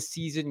end of the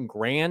season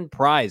grand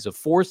prize, a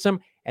foursome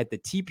at the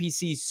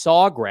TPC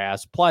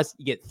Sawgrass. Plus,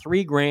 you get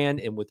 $3,000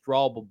 in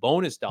withdrawable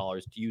bonus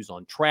dollars to use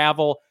on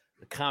travel,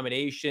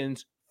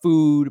 accommodations,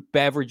 food,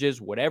 beverages,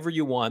 whatever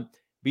you want.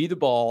 Be the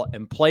ball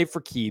and play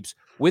for keeps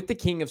with the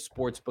king of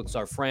sportsbooks,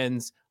 our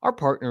friends, our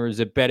partners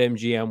at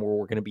BetMGM, where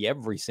we're going to be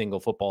every single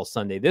football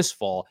Sunday this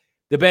fall.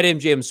 The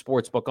BetMGM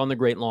Sportsbook on the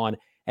Great Lawn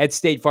at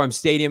State Farm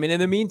Stadium. And in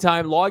the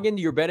meantime, log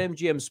into your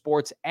BetMGM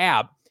Sports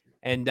app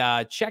and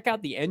check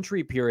out the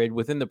entry period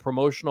within the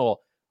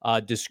promotional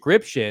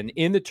description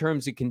in the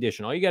terms and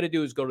condition. All you got to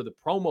do is go to the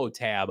promo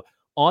tab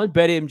on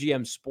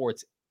BetMGM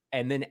Sports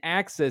and then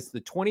access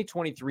the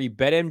 2023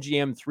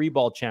 BetMGM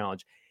 3-ball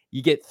challenge.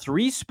 You get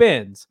 3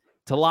 spins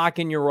to lock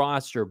in your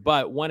roster,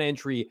 but 1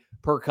 entry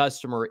per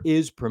customer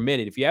is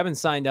permitted. If you haven't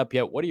signed up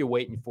yet, what are you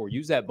waiting for?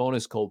 Use that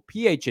bonus code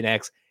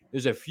PHNX.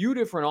 There's a few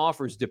different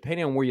offers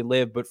depending on where you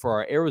live, but for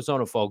our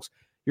Arizona folks,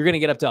 you're going to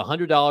get up to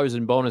 $100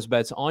 in bonus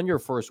bets on your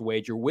first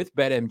wager with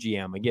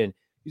BetMGM. Again,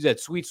 use that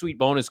sweet, sweet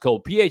bonus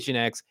code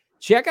PHNX.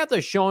 Check out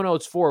the show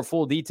notes for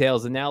full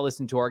details, and now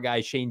listen to our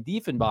guy Shane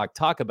Diefenbach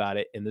talk about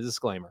it in the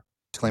disclaimer.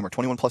 Disclaimer,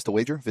 21 plus to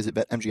wager. Visit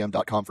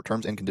BetMGM.com for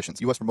terms and conditions.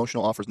 U.S.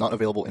 promotional offers not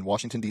available in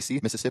Washington, D.C.,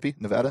 Mississippi,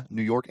 Nevada,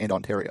 New York, and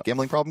Ontario.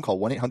 Gambling problem? Call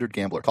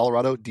 1-800-GAMBLER.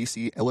 Colorado,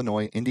 D.C.,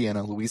 Illinois,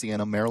 Indiana,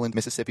 Louisiana, Maryland,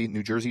 Mississippi,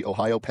 New Jersey,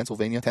 Ohio,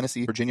 Pennsylvania,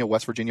 Tennessee, Virginia,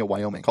 West Virginia,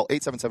 Wyoming. Call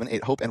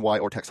 877-8-HOPE-NY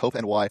or text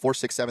HOPE-NY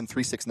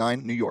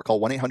 467-369, New York.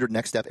 Call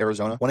 1-800-NEXT-STEP,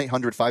 Arizona.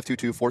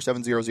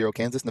 1-800-522-4700,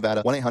 Kansas,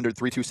 Nevada.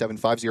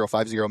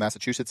 1-800-327-5050,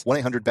 Massachusetts.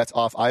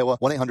 1-800-BETS-OFF, Iowa.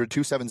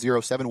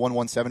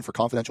 1-800-270-7117 for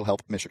confidential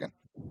help, Michigan.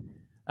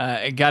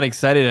 I got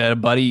excited at a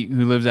buddy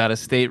who lives out of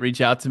state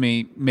reach out to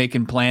me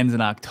making plans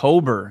in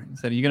October. He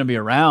said, "Are you going to be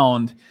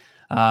around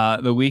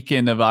the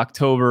weekend of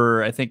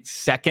October, I think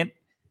 2nd?"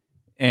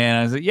 And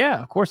I was like,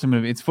 "Yeah, of course I'm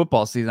going to be. It's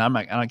football season.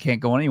 I can't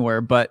go anywhere."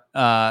 But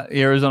the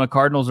Arizona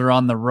Cardinals are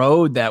on the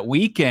road that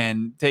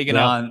weekend taking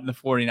on the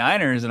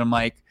 49ers. And I'm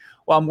like,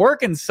 well, I'm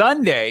working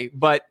Sunday,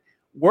 but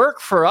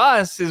work for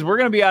us is we're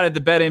going to be out at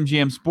the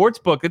BetMGM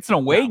Sportsbook. It's an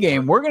away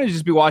game. We're going to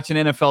just be watching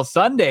NFL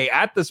Sunday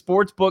at the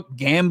Sportsbook,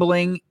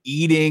 gambling,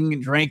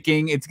 eating,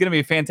 drinking. It's going to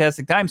be a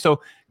fantastic time.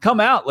 So come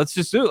out. Let's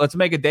just do it. Let's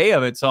make a day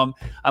of it. So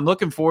I'm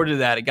looking forward to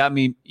that. It got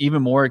me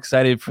even more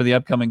excited for the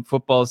upcoming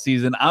football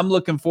season. I'm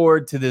looking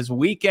forward to this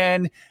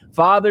weekend,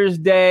 Father's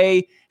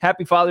Day.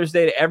 Happy Father's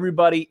Day to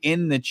everybody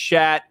in the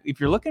chat. If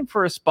you're looking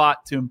for a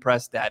spot to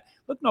impress Dad,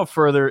 look no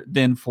further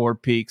than Four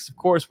Peaks. Of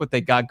course, what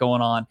they got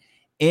going on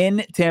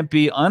in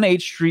Tempe on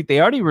H Street. They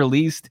already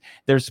released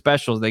their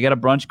specials. They got a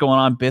brunch going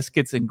on,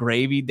 biscuits and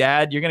gravy.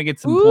 Dad, you're going to get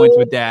some points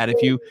with Dad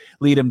if you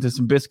lead him to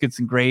some biscuits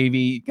and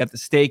gravy. Got the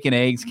steak and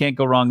eggs. Can't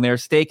go wrong there.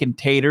 Steak and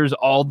taters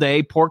all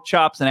day. Pork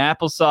chops and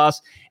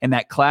applesauce and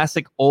that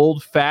classic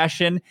old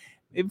fashioned.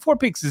 Four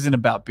Peaks isn't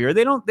about beer.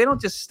 They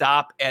don't just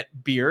stop at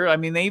beer. I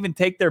mean, they even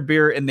take their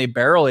beer and they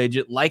barrel age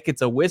it like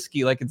it's a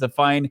whiskey, like it's a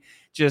fine,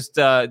 just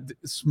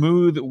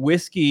smooth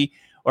whiskey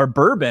or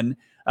bourbon.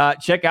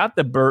 Check out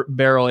the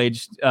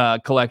barrel-aged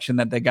collection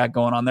that they got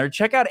going on there.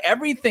 Check out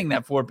everything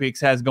that Four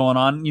Peaks has going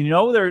on. You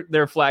know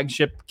their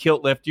flagship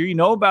kilt lifter. You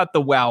know about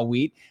the Wow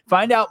Wheat.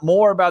 Find out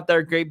more about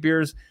their great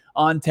beers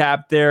on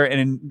tap there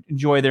and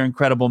enjoy their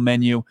incredible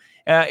menu.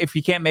 If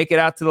you can't make it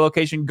out to the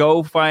location,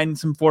 go find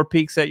some Four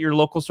Peaks at your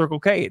local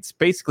Circle K. It's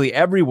basically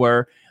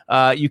everywhere.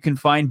 you can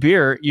find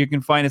beer. You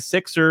can find a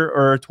 6er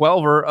or a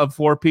 12er of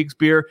Four Peaks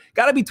beer.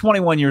 Got to be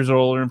 21 years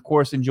old, and of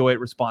course, enjoy it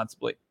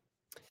responsibly.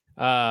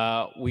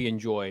 We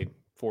enjoy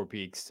Four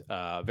Peaks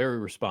very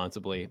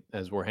responsibly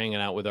as we're hanging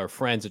out with our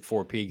friends at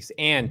Four Peaks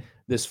and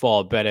this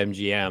fall at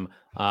BetMGM.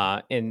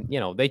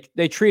 And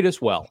they treat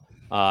us well,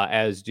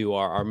 as do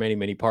our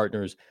many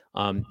partners.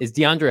 Is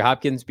DeAndre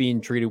Hopkins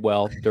being treated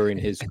well during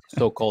his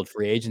so-called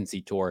free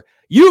agency tour?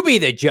 You be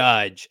the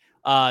judge.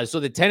 So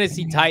the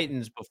Tennessee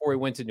Titans, before he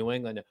went to New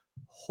England,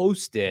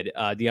 hosted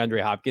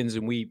DeAndre Hopkins,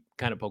 and we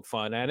kind of poked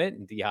fun at it.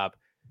 And D-Hop,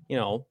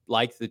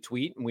 liked the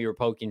tweet, and we were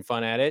poking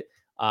fun at it.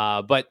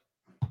 But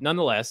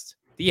nonetheless,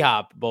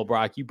 D-Hop, Bo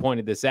Brock, you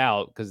pointed this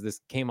out because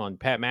this came on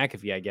Pat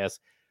McAfee, I guess,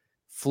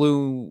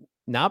 flew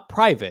not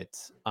private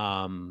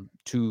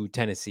to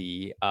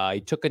Tennessee.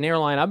 He took an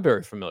airline I'm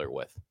very familiar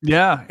with.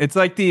 Yeah, it's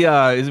like the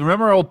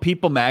remember old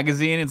People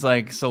magazine? It's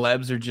like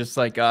celebs are just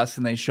like us,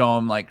 and they show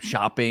them like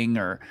shopping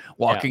or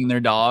walking their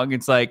dog.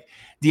 It's like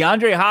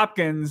DeAndre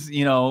Hopkins,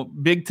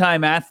 big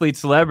time athlete,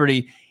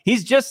 celebrity.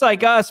 He's just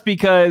like us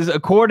because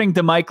according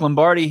to Mike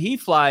Lombardi, he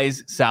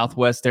flies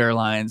Southwest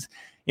Airlines.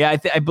 Yeah,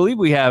 I believe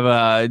we have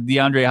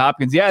DeAndre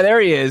Hopkins. Yeah,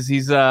 there he is.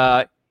 He's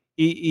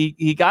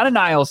he got an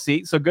aisle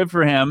seat, so good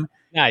for him.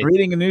 Nice.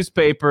 Reading a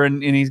newspaper,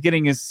 and he's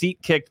getting his seat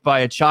kicked by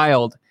a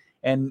child.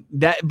 And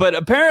but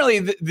apparently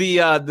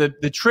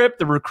the trip,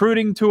 the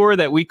recruiting tour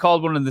that we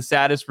called one of the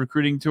saddest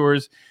recruiting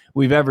tours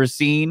we've ever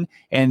seen,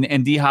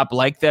 and D-Hop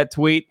liked that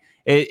tweet.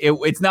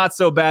 It's not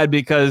so bad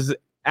because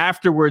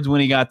afterwards,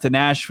 when he got to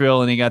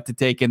Nashville and he got to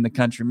take in the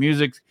country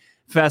music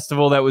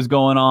festival that was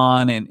going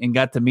on and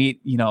got to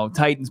meet,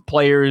 Titans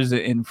players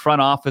and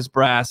front office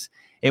brass,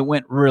 it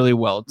went really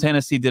well.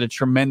 Tennessee did a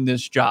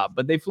tremendous job,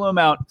 but they flew him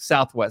out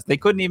Southwest. They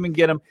couldn't even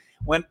get him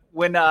they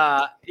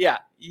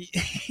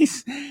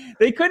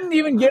couldn't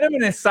even get him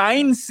an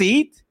assigned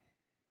seat.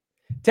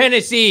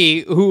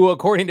 Tennessee, who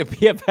according to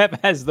PFF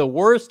has the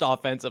worst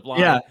offensive line.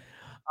 Yeah.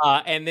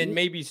 And then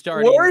maybe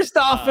starting worst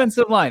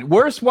offensive line,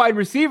 worst wide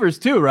receivers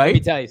too, right? Let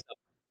me tell you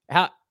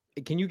something.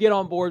 Can you get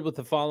on board with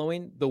the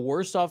following? The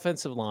worst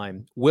offensive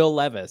line, Will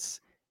Levis,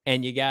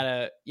 and you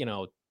gotta,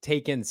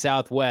 take in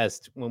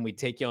Southwest when we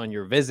take you on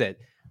your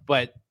visit.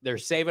 But they're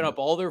saving up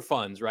all their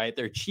funds, right?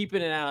 They're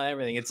cheaping out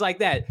everything. It's like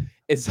that.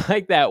 It's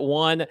like that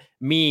one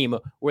meme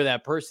where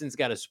that person's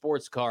got a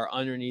sports car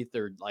underneath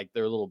their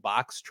little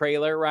box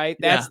trailer, right?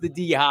 That's the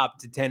D-Hop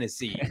to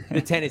Tennessee,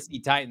 the Tennessee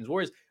Titans.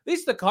 Whereas at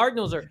least the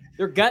Cardinals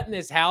they're gutting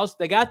this house.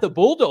 They got the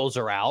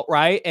bulldozer out,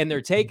 right? And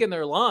they're taking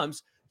their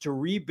lumps to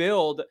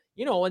rebuild,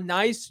 a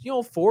nice,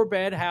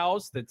 4-bed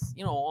house that's,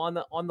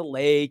 on the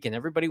lake, and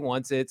everybody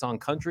wants it. It's on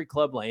Country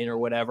Club Lane or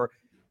whatever.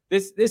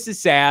 This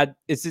is sad.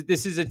 This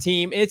is a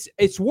team.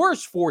 It's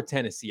worse for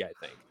Tennessee, I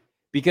think,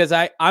 because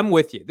I'm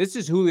with you. This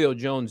is Julio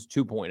Jones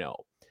 2.0.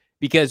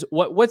 Because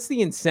what's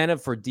the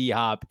incentive for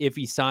D-Hop if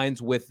he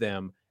signs with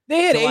them?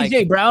 They had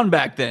A.J. Brown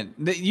back then.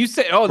 You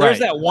say, there's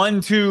that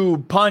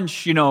 1-2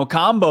 punch,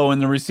 combo in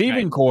the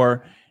receiving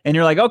core. And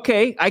you're like,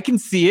 okay, I can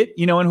see it.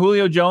 And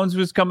Julio Jones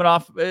was coming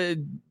off a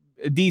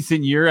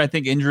decent year, I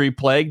think injury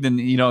plagued, and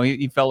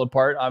he fell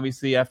apart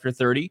obviously after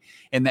 30,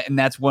 and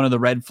that's one of the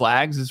red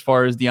flags as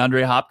far as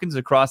DeAndre Hopkins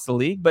across the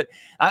league. But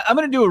I'm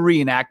going to do a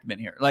reenactment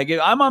here. Like,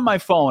 I'm on my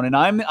phone and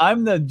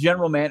I'm the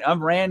general man.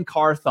 I'm Rand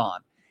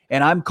Carthon,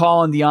 and I'm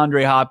calling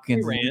DeAndre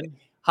Hopkins. Hey, Rand.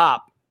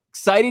 Hop,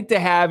 excited to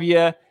have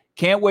you.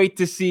 Can't wait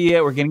to see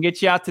it. We're going to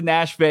get you out to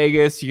Nash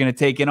Vegas. You're going to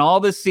take in all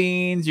the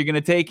scenes. You're going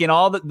to take in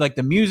all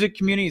the music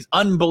community is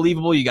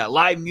unbelievable. You got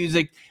live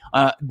music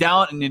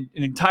down in an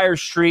entire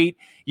street.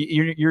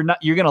 You're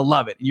going to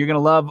love it. You're going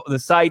to love the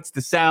sights,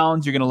 the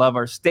sounds. You're going to love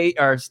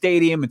our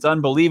stadium. It's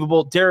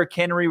unbelievable. Derrick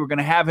Henry, we're going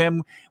to have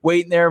him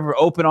waiting there for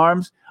open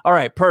arms. All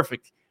right,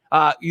 perfect.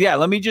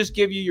 Let me just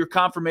give you your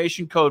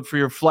confirmation code for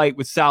your flight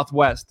with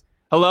Southwest.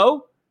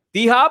 Hello,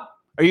 D-Hop,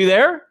 are you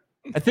there?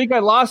 I think I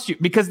lost you,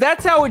 because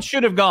that's how it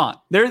should have gone.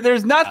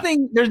 There's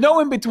nothing. There's no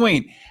in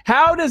between.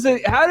 How does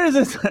a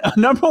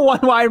number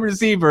one wide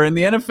receiver in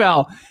the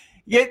NFL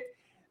get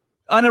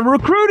on a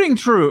recruiting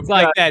troop? It's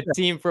like that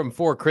team from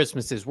Four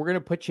Christmases. We're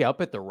gonna put you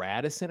up at the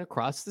Radisson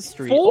across the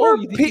street.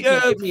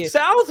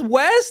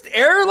 Southwest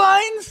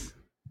Airlines.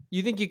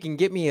 You think you can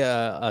get me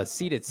a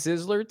seat at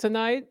Sizzler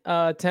tonight,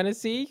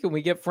 Tennessee? Can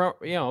we get front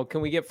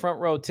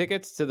row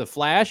tickets to the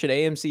Flash at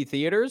AMC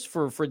Theaters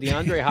for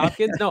DeAndre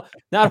Hopkins? No,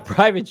 not a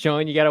private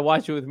showing. You got to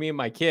watch it with me and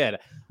my kid.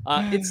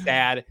 It's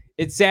sad.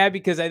 It's sad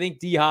because I think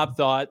D-Hop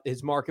thought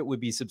his market would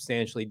be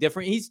substantially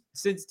different. He's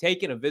since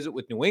taken a visit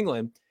with New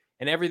England,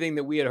 and everything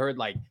that we had heard,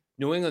 like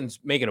New England's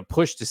making a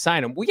push to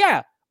sign him. Well,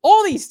 yeah.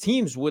 All these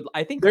teams would,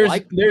 I think.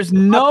 There's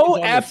no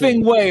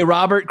effing way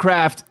Robert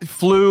Kraft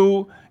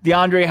flew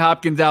DeAndre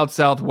Hopkins out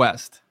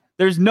Southwest.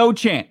 There's no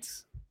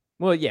chance.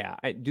 Well, yeah.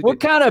 What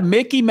kind of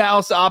Mickey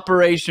Mouse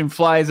operation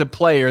flies a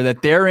player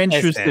that they're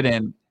interested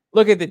in?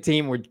 Look at the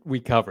team we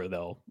cover,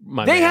 though.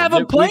 They have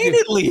a plane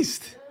at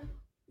least.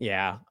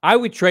 Yeah. I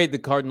would trade the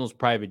Cardinals'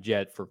 private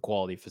jet for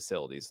quality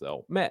facilities,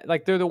 though.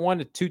 Like, they're the 1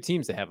 to 2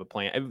 teams that have a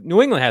plane.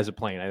 New England has a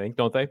plane, I think,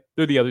 don't they?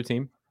 They're the other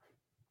team.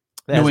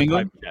 New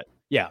England?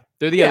 Yeah,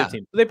 they're the other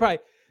team. They probably,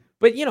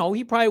 but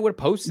he probably would have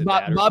posted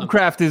that. Or Bob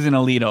Kraft is an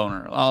elite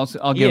owner. I'll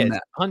he give him is,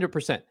 that.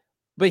 100%.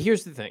 But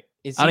here's the thing: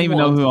 I don't even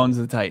know who owns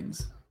the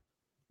Titans.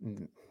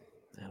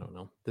 I don't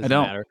know. I Doesn't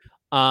don't. matter.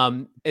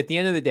 At the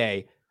end of the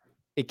day,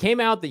 it came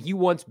out that he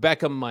wants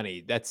Beckham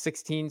money. That's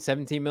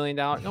 $16-17 million.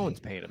 No one's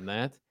paying him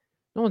that.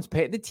 No one's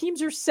paying. The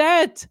teams are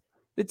set.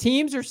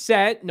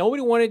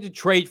 Nobody wanted to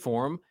trade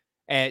for him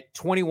at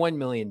 $21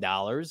 million.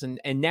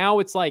 And now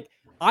it's like,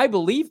 I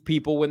believe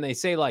people when they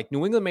say like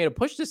New England made a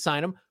push to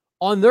sign him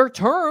on their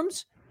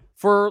terms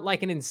for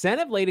like an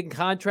incentive-laden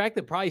contract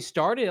that probably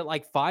started at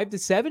like $5 to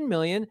 $7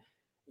 million.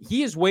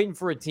 He is waiting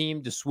for a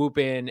team to swoop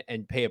in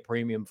and pay a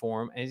premium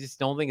for him. And I just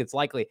don't think it's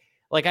likely.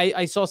 Like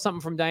I saw something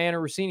from Diana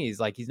Rossini.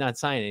 He's like, he's not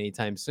signing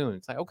anytime soon.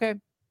 It's like, okay.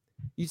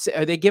 You say,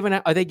 are they giving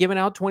out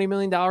 $20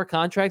 million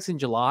contracts in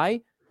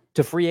July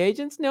to free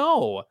agents?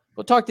 No.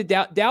 We'll talk to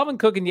Dalvin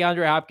Cook and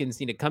DeAndre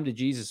Hopkins need to come to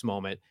Jesus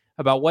moment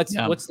about what's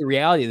the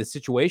reality of the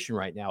situation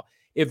right now.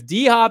 If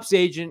D-Hop's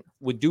agent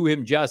would do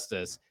him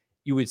justice,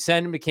 you would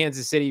send him to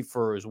Kansas City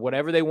for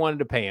whatever they wanted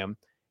to pay him.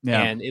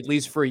 Yeah. And at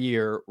least for a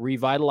year,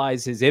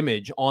 revitalize his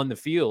image on the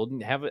field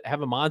and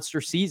have a monster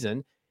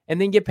season and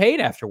then get paid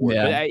afterward.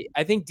 Yeah. But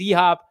I think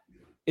D-Hop,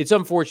 it's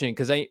unfortunate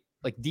because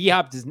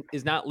D-Hop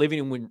is not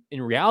living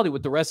in reality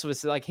with the rest of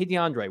us. Like, hey,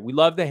 DeAndre, we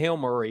love the Hail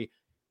Murray,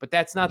 but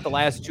that's not the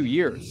last 2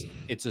 years.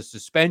 It's a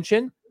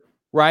suspension,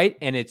 right?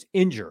 And it's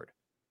injured.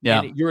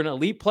 Yeah. And you're an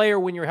elite player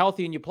when you're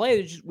healthy and you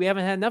play. We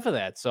haven't had enough of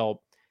that. So,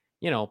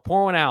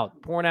 pour one out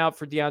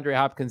for DeAndre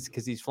Hopkins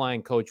because he's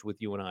flying coach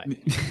with you and I.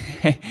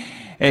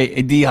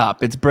 Hey,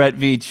 D-Hop, it's Brett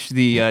Veach,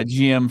 the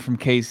GM from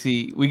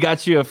KC. We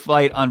got you a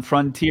flight on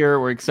Frontier.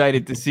 We're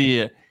excited to see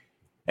you.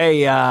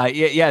 Hey,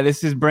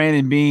 this is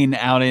Brandon Bean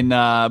out in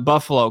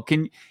Buffalo.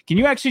 Can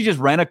you actually just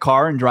rent a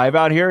car and drive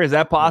out here? Is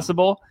that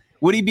possible?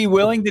 Would he be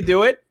willing to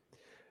do it?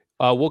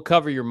 We'll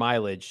cover your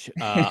mileage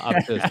up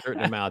to a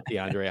certain amount,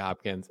 DeAndre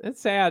Hopkins.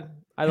 It's sad.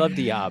 I love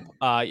D-Hop.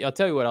 I'll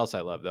tell you what else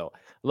I love, though.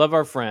 Love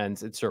our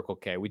friends at Circle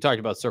K. We talked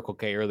about Circle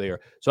K earlier.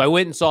 So I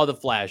went and saw The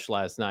Flash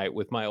last night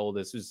with my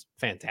oldest. It was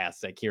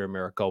fantastic here in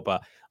Maricopa.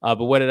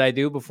 But what did I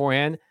do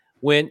beforehand?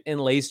 Went and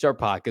laced our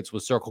pockets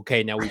with Circle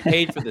K. Now, we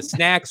paid for the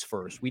snacks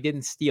first. We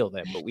didn't steal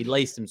them, but we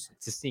laced them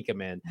to sneak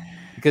them in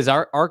because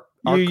our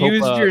you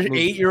used your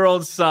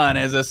 8-year-old son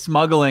as a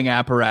smuggling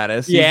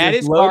apparatus. Yeah, it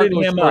is loaded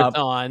him up.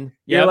 On. Yep.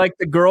 You're like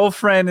the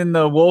girlfriend in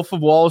the Wolf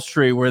of Wall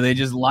Street where they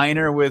just line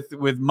her with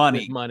money.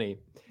 With money.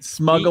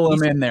 Smuggle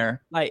him in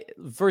there. Like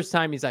first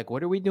time he's like,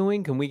 what are we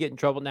doing? Can we get in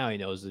trouble? Now he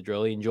knows the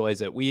drill. He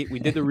enjoys it. We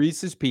did the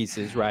Reese's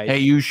Pieces, right? Hey,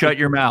 you shut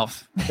your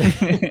mouth.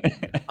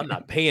 I'm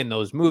not paying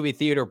those movie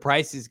theater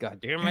prices. God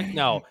damn it.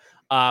 No.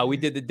 We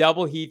did the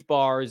double Heath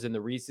bars and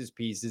the Reese's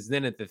Pieces.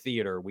 Then at the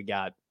theater, we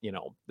got,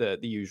 the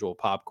usual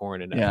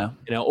popcorn and an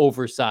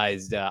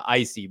oversized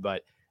icy,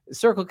 but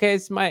Circle K,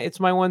 it's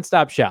my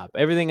one-stop shop.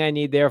 Everything I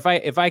need there.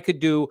 If I could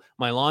do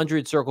my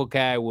laundry at Circle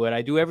K, I would.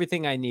 I do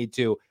everything I need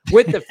to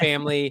with the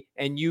family,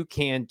 and you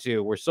can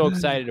too. We're so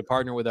excited to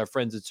partner with our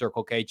friends at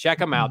Circle K. Check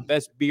them out.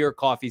 Best beer,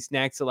 coffee,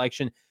 snack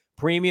selection,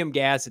 premium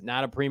gas at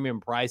not a premium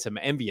price. I'm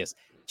envious.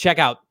 Check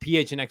out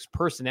PHNX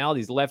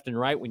personalities left and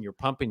right when you're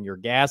pumping your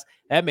gas.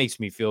 That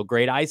makes me feel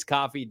great. Iced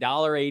coffee,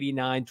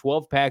 $1.89,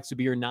 12 packs of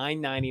beer,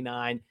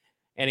 $9.99.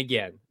 And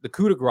again, the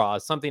coup de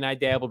grace is something I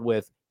dabbled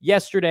with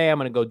yesterday. I'm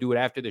going to go do it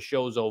after the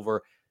show's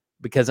over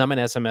because I'm an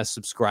SMS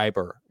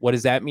subscriber. What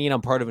does that mean?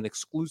 I'm part of an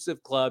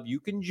exclusive club. You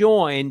can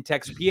join.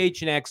 Text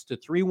PHNX to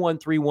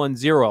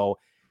 31310.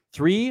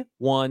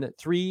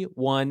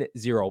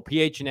 31310.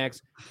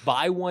 PHNX.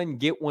 Buy one,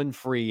 get one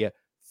free.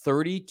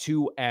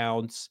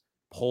 32-ounce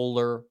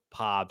Polar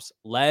Pops.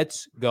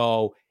 Let's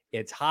go.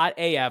 It's hot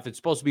AF. It's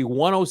supposed to be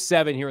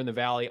 107 here in the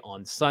Valley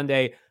on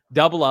Sunday.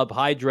 Double up,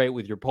 hydrate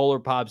with your Polar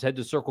Pops. Head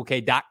to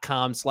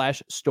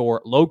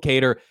circlek.com/store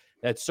locator.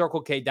 That's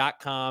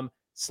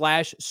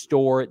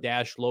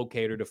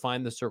circlek.com/store-locator to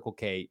find the Circle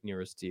K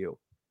nearest to you.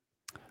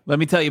 Let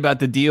me tell you about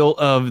the deal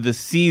of the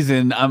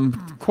season. I'm,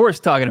 of course,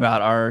 talking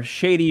about our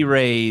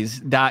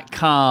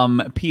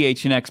ShadyRays.com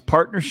PHNX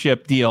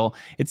partnership deal.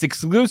 It's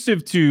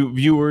exclusive to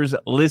viewers,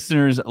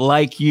 listeners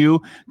like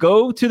you.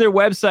 Go to their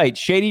website,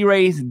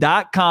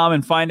 ShadyRays.com,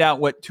 and find out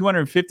what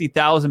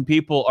 250,000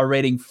 people are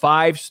rating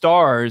 5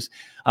 stars.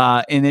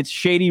 And it's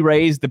Shady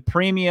Rays, the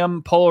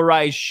premium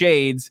polarized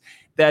shades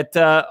that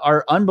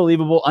are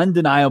unbelievable,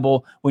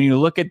 undeniable when you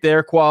look at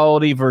their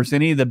quality versus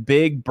any of the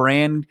big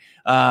brand,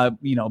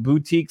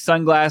 boutique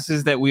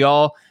sunglasses that we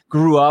all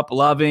grew up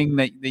loving.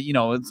 That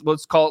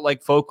let's call it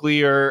like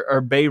Folkley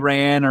or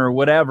Bayran or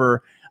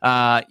whatever.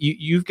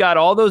 You've got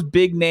all those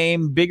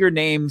bigger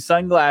name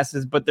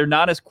sunglasses, but they're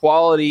not as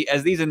quality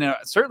as these, and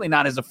certainly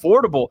not as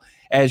affordable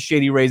as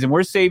Shady Rays. And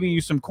we're saving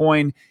you some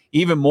coin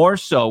even more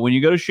so when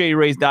you go to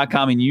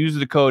ShadyRays.com and use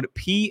the code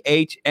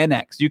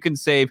PHNX. You can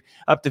save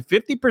up to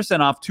 50%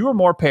 off 2 or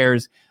more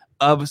pairs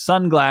of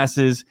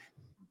sunglasses,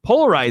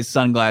 polarized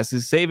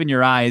sunglasses, saving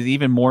your eyes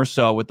even more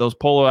so with those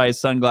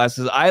polarized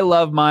sunglasses. I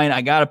love mine.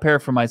 I got a pair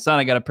for my son.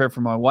 I got a pair for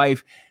my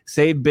wife.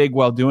 save big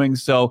while doing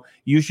so.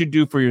 You should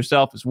do for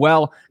yourself as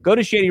well. Go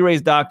to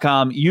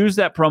ShadyRays.com, use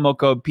that promo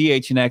code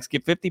PHNX,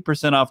 get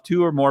 50% off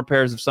 2 or more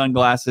pairs of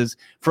sunglasses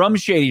from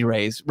Shady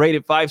Rays,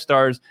 rated 5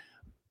 stars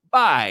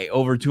by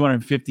over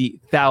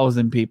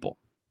 250,000 people.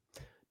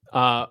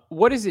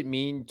 What does it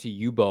mean to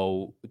you,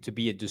 Bo, to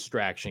be a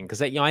distraction?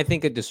 Because I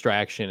think a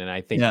distraction, and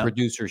I think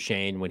producer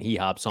Shane, when he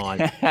hops on,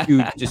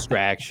 huge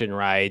distraction,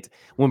 right?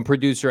 When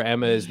producer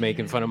Emma is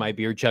making fun of my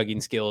beer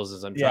chugging skills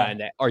as I'm trying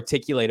to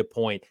articulate a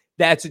point,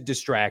 that's a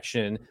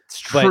distraction. It's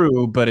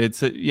true, but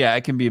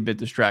it can be a bit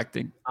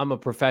distracting. I'm a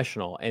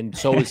professional, and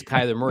so is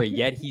Kyler Murray,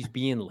 yet he's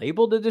being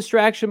labeled a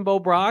distraction, Bo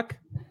Brock.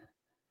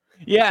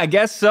 Yeah, I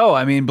guess so.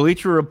 I mean,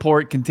 Bleacher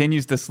Report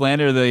continues to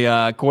slander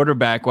the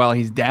quarterback while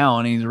he's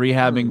down. He's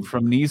rehabbing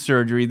from knee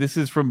surgery. This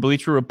is from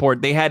Bleacher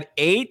Report. They had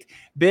 8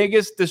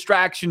 biggest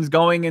distractions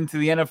going into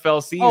the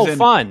NFL season. Oh,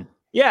 fun.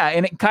 Yeah,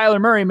 and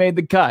Kyler Murray made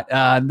the cut.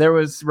 There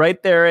was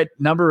right there at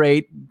number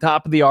 8,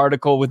 top of the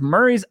article, with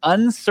Murray's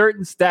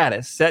uncertain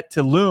status set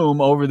to loom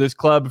over this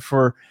club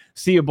for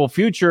foreseeable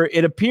future.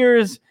 It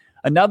appears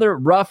another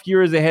rough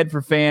year is ahead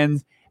for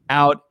fans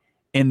out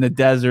in the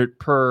desert,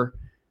 per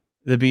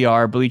the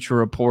BR Bleacher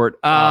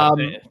Report.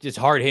 Just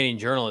hard-hitting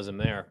journalism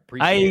there.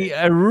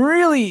 I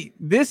really,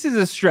 this is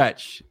a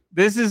stretch.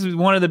 This is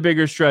one of the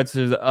bigger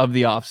stretches of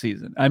the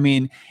offseason. I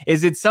mean,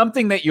 is it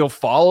something that you'll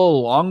follow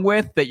along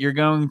with, that you're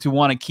going to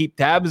want to keep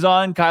tabs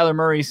on Kyler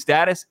Murray's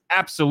status?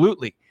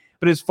 Absolutely.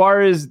 But as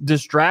far as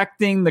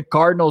distracting the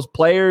Cardinals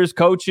players,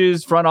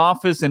 coaches, front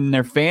office, and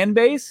their fan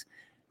base,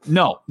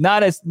 no,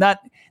 not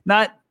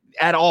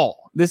at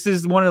all. This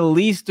is one of the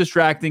least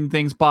distracting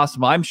things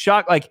possible. I'm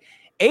shocked. Like,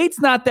 8's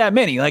not that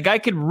many. Like, I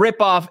could rip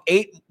off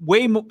 8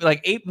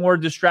 more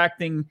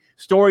distracting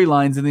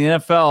storylines in the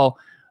NFL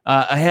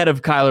ahead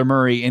of Kyler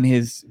Murray and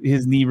his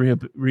knee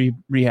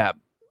rehab.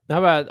 How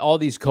about all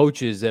these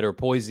coaches that are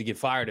poised to get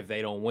fired if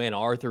they don't win?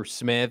 Arthur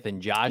Smith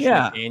and Josh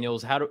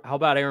McDaniels. How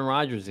about Aaron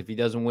Rodgers if he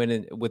doesn't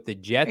win with the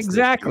Jets?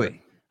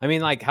 Exactly. I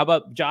mean, like, how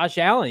about Josh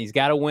Allen? He's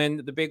got to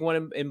win the big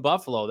one in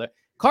Buffalo. The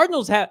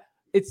Cardinals have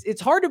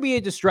it's hard to be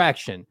a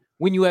distraction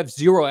when you have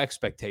zero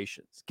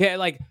expectations. Okay,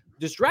 like,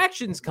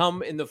 distractions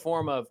come in the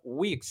form of,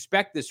 we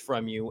expect this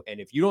from you,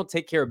 and if you don't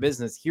take care of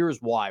business, here's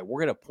why.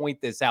 We're going to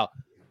point this out.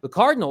 The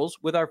Cardinals,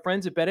 with our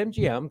friends at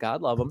BetMGM,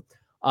 God love them,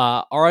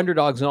 are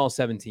underdogs in all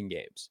 17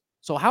 games.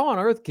 So how on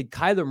earth could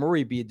Kyler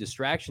Murray be a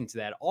distraction to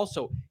that?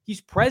 Also,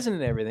 he's present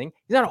in everything.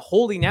 He's not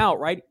holding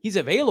out, right? He's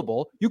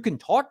available. You can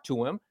talk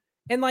to him.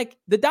 And, like,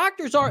 the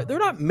doctors they're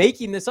not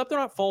making this up. They're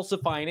not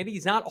falsifying it.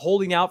 He's not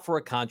holding out for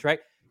a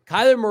contract.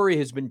 Kyler Murray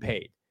has been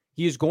paid.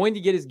 He is going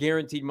to get his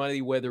guaranteed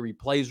money whether he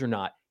plays or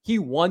not. He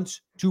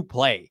wants to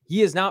play.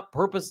 He is not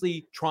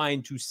purposely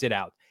trying to sit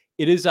out.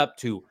 It is up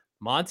to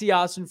Monty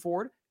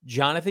Ossenford,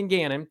 Jonathan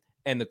Gannon,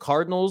 and the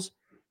Cardinals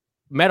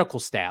medical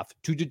staff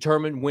to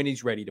determine when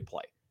he's ready to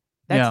play.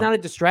 That's not a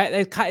distraction.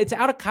 It's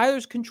out of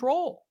Kyler's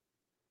control.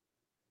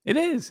 It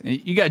is.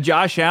 You got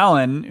Josh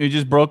Allen, who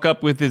just broke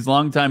up with his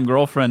longtime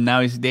girlfriend.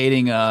 Now he's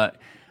dating a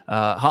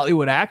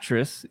Hollywood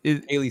actress.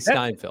 Haley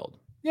Steinfeld.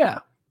 Yeah.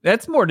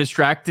 That's more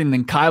distracting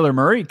than Kyler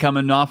Murray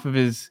coming off of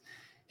his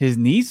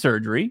knee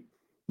surgery.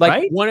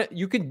 Like,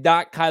 you can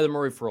knock Kyler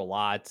Murray for a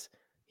lot.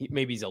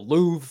 Maybe he's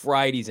aloof,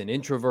 right? He's an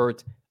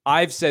introvert.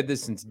 I've said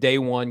this since day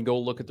one. Go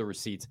look at the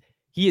receipts.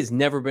 He has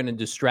never been a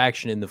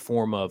distraction in the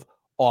form of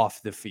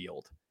off the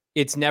field.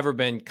 It's never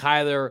been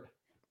Kyler,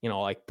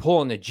 like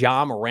pulling a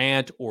Ja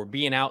Morant or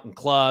being out in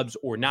clubs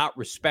or not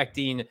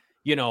respecting,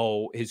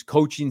 his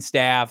coaching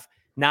staff,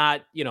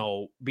 not,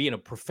 being a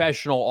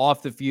professional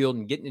off the field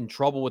and getting in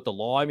trouble with the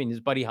law. I mean, his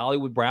buddy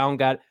Hollywood Brown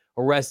got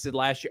arrested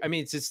last year. I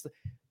mean, it's just,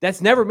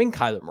 that's never been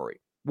Kyler Murray.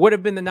 Would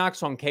have been the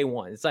knocks on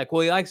K1. It's like,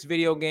 well, he likes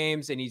video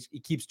games and he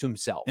keeps to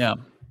himself. Yeah.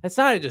 That's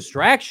not a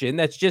distraction.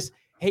 That's just,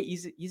 hey,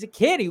 he's a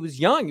kid. He was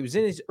young. He was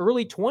in his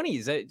early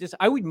 20s.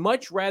 I would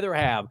much rather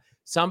have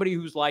somebody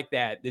who's like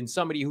that than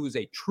somebody who's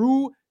a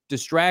true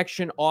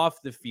distraction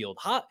off the field.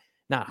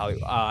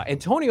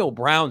 Antonio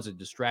Brown's a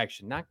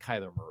distraction, not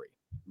Kyler Murray.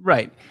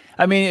 Right.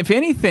 I mean, if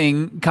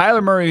anything,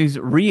 Kyler Murray's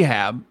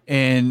rehab,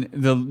 and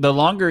the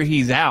longer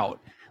he's out,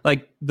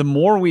 like, the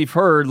more we've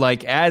heard,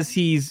 like, as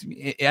he's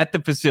at the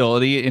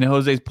facility, and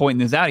Jose's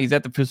pointing this out, he's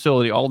at the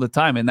facility all the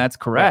time, and that's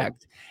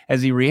correct. Right.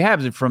 As he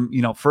rehabs it from,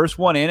 first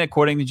one in,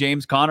 according to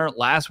James Conner,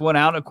 last one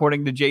out,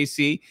 according to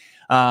JC,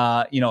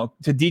 to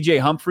DJ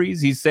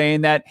Humphries, he's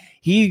saying that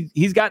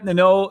he's gotten to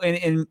know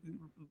and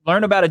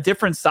learn about a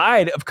different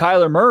side of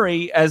Kyler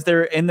Murray as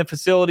they're in the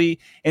facility,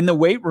 in the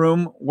weight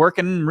room,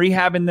 working and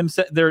rehabbing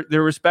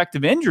their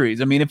respective injuries.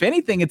 I mean, if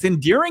anything, it's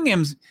endearing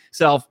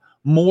himself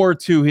more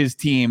to his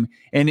team,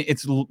 and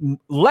it's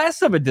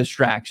less of a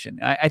distraction.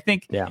 I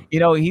think,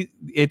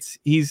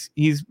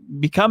 he's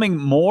becoming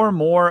more and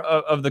more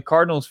of the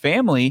Cardinals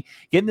family,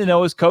 getting to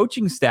know his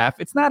coaching staff.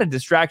 It's not a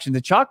distraction. To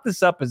chalk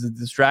this up as a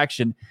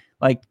distraction,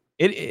 like,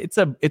 it's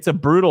a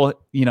brutal,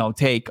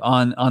 take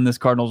on this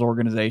Cardinals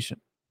organization.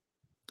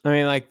 I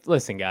mean, like,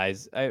 listen,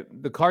 guys,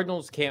 the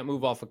Cardinals can't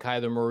move off of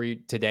Kyler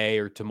Murray today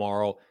or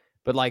tomorrow.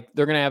 but like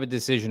they're going to have a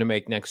decision to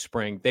make next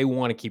spring. They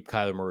want to keep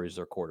Kyler Murray as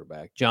their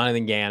quarterback.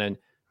 Jonathan Gannon,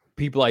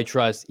 people I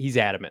trust, he's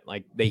adamant.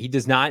 Like he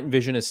does not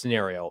envision a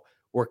scenario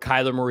where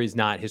Kyler Murray is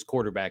not his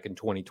quarterback in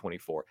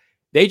 2024.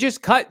 They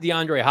just cut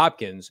DeAndre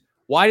Hopkins.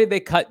 Why did they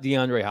cut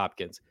DeAndre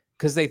Hopkins?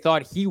 Because they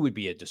thought he would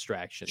be a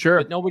distraction. Sure.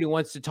 But nobody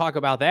wants to talk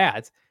about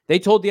that. They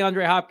told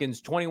DeAndre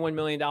Hopkins $21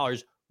 million,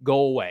 go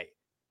away.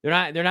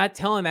 They're not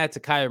telling that to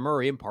Kyler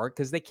Murray in part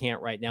because they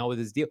can't right now with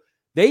his deal.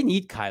 They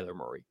need Kyler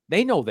Murray.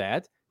 They know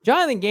that.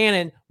 Jonathan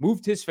Gannon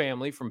moved his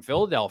family from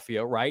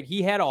Philadelphia, right?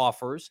 He had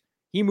offers.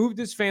 He moved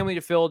his family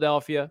to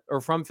Philadelphia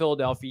or from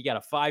Philadelphia. He got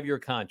a 5-year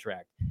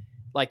contract.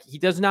 Like he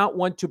does not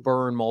want to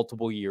burn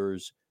multiple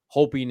years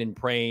hoping and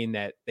praying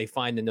that they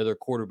find another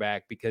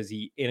quarterback because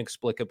he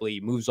inexplicably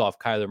moves off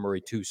Kyler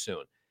Murray too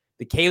soon.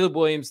 The Caleb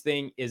Williams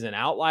thing is an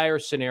outlier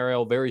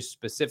scenario, very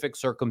specific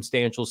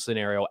circumstantial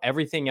scenario.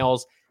 Everything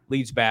else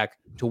leads back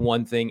to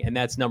one thing, and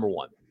that's number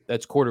one.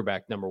 That's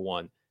quarterback number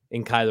one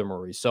in Kyler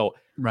Murray. So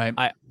right.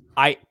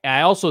 I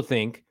also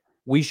think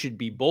we should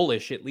be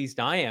bullish, at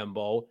least I am,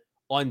 Bo,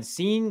 on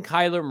seeing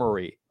Kyler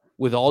Murray,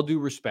 with all due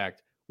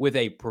respect, with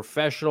a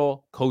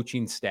professional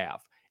coaching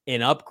staff,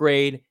 an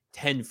upgrade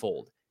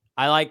tenfold.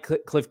 I like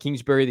Cliff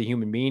Kingsbury, the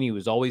human being. He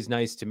was always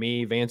nice to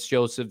me. Vance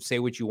Joseph, say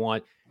what you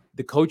want.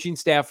 The coaching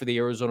staff for the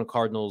Arizona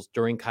Cardinals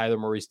during Kyler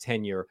Murray's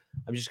tenure,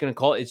 I'm just going to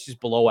call it's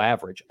just below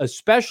average,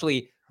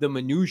 especially the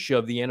minutia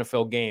of the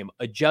NFL game,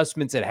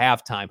 adjustments at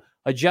halftime,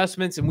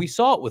 adjustments, and we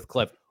saw it with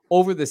Cliff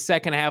over the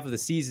second half of the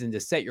season to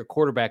set your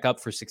quarterback up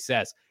for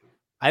success.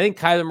 I think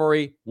Kyler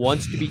Murray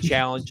wants to be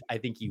challenged. I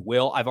think he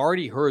will. I've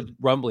already heard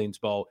rumblings,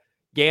 Bo.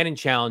 Gannon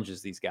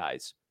challenges these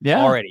guys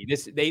already.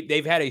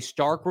 They've had a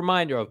stark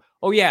reminder of,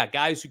 oh yeah,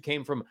 guys who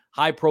came from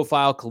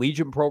high-profile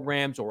collegiate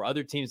programs or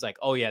other teams like,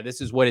 oh yeah, this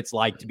is what it's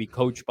like to be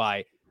coached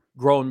by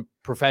grown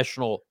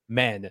professional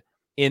men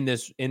in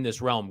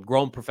this realm,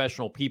 grown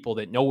professional people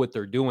that know what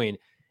they're doing.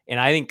 And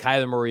I think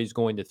Kyler Murray is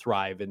going to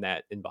thrive in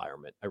that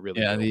environment. I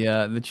really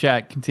do. The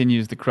chat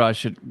continues to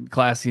crush it.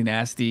 Classy,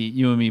 nasty,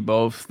 you and me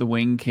both. The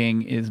Wing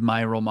King is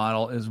my role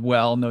model as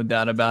well, no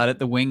doubt about it.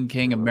 The Wing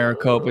King of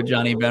Maricopa,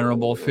 Johnny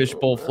Venerable,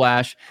 Fishbowl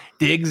Flash.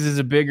 Diggs is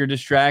a bigger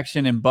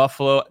distraction in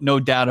Buffalo, no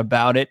doubt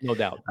about it. No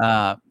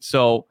doubt.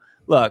 So,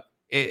 look,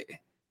 I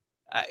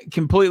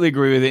completely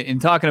agree with it. In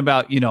talking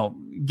about,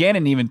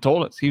 Gannon even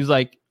told us, he was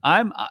like,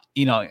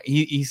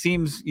 he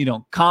seems,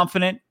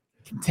 confident,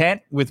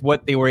 content with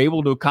what they were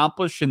able to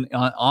accomplish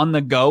on the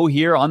go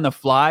here on the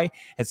fly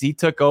as he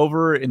took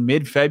over in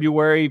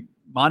mid-February,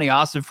 Monty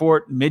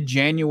Ossenfort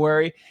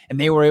mid-January, and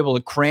they were able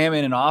to cram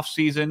in an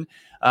offseason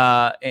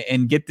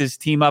and get this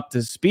team up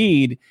to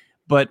speed.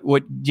 But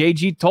what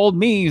JG told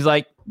me, he's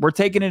like, we're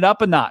taking it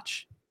up a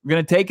notch. We're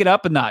going to take it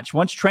up a notch.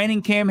 Once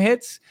training camp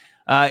hits,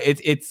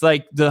 it's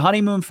like the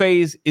honeymoon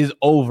phase is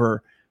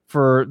over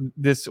for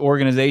this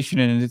organization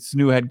and its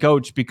new head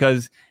coach,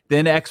 because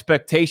then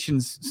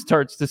expectations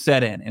starts to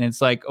set in, and it's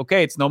like,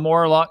 okay, it's no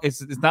more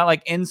it's not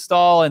like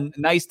install and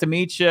nice to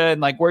meet you and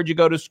like where'd you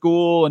go to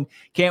school and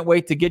can't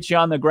wait to get you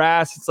on the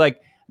grass. It's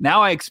like,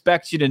 now I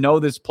expect you to know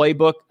this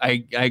playbook.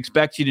 I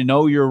expect you to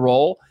know your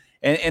role.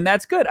 And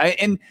that's good.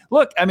 And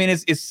look, I mean,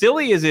 as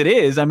silly as it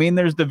is, I mean,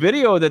 there's the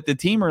video that the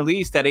team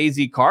released at AZ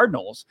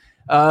Cardinals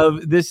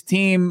of this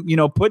team,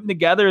 putting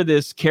together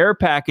this care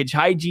package,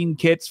 hygiene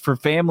kits for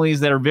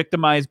families that are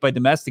victimized by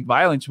domestic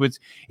violence, which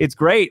it's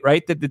great,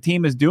 right, that the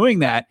team is doing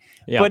that.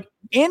 Yeah. But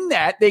in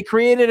that, they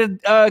created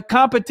a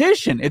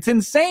competition. It's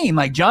insane.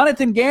 Like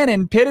Jonathan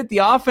Gannon pitted the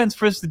offense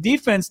versus the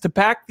defense to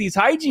pack these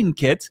hygiene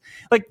kits.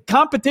 Like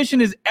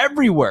competition is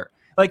everywhere.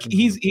 Like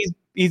he's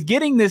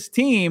getting this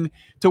team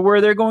to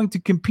where they're going to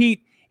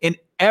compete in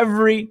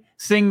every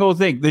single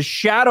thing. The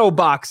shadow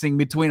boxing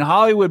between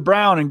Hollywood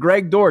Brown and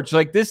Greg Dortch.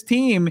 Like this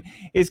team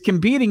is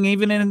competing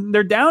even in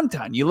their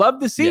downtime. You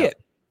love to see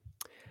it.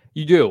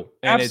 You do.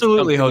 And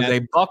absolutely,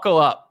 Jose. Buckle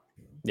up.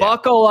 Yeah.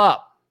 Buckle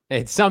up.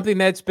 It's something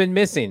that's been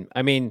missing.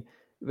 I mean,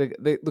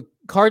 the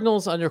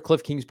Cardinals under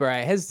Cliff Kingsbury,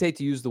 I hesitate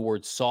to use the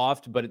word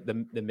soft, but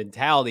the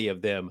mentality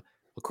of them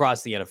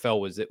across the NFL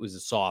was it was a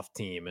soft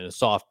team and a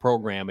soft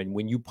program. And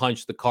when you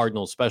punch the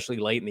Cardinals, especially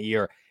late in the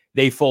year,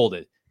 they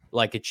folded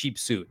like a cheap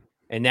suit.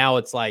 And now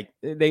it's like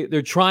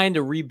they're trying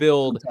to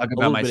rebuild a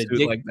little bit of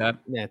like that.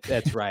 Yeah,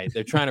 that's right.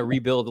 They're trying to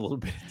rebuild a little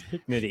bit of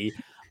dignity.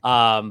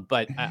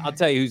 But I'll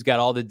tell you who's got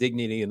all the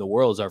dignity in the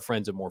world is our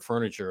friends at More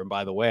Furniture. And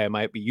by the way, I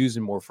might be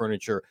using More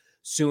Furniture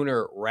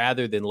sooner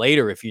rather than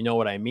later, if you know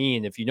what I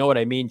mean. If you know what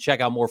I mean, check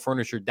out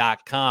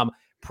morefurniture.com.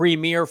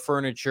 Premier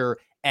furniture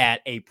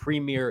at a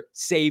premier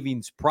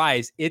savings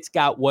price. It's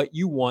got what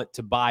you want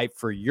to buy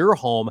for your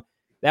home.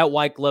 That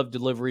white glove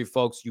delivery,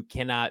 folks, you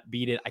cannot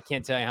beat it. I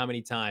can't tell you how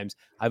many times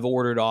I've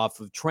ordered off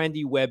of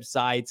trendy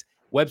websites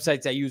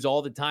I use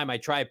all the time. I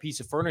try a piece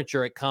of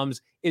furniture. It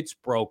comes, it's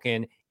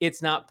broken.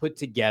 It's not put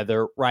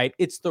together, right?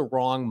 It's the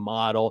wrong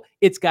model.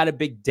 It's got a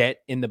big dent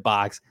in the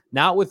box.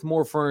 Not with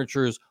More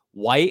Furniture's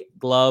white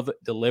glove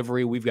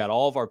delivery. We've got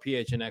all of our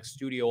PHNX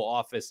studio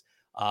office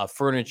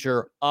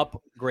furniture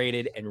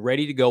upgraded and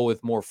ready to go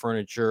with More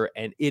Furniture,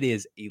 and it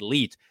is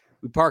elite.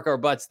 We park our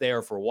butts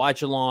there for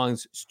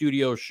watch-alongs,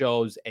 studio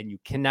shows, and you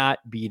cannot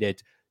beat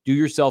it. Do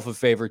yourself a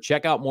favor.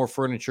 Check out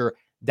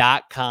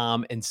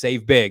morefurniture.com and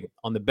save big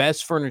on the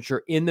best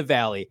furniture in the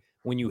Valley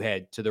when you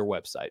head to their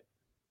website.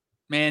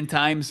 Man,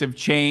 times have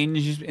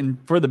changed and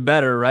for the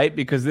better, right?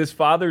 Because this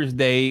Father's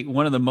Day,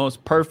 one of the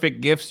most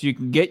perfect gifts you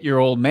can get your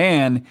old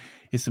man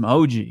is some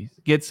OGs.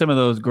 Get some of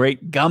those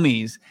great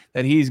gummies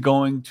that he's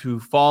going to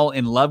fall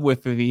in love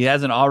with if he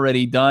hasn't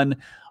already done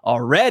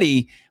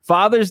already.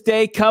 Father's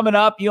Day coming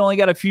up. You only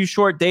got a few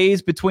short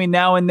days between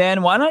now and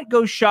then. Why not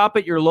go shop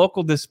at your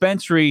local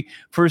dispensary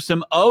for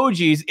some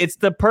OGs? It's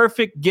the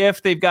perfect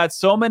gift. They've got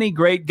so many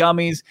great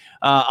gummies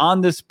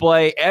on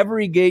display.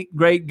 Every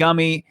great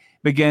gummy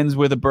begins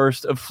with a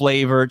burst of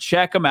flavor.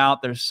 Check them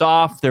out. They're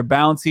soft, they're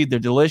bouncy, they're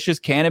delicious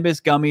cannabis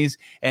gummies,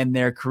 and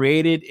they're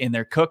created and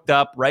they're cooked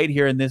up right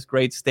here in this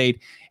great state,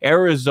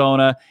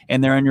 Arizona,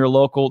 and they're in your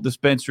local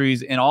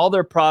dispensaries. And all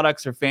their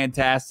products are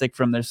fantastic,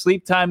 from their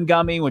sleep time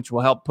gummy, which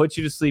will help put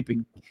you to sleep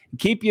and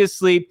keep you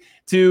asleep,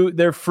 to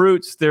their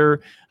fruits. They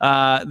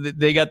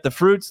got the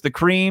fruits, the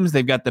creams,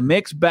 they've got the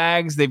mixed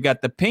bags, they've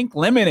got the pink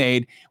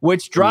lemonade,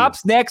 which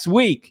drops next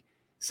week.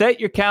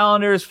 Set your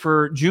calendars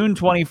for June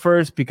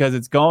 21st because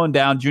it's going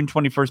down. June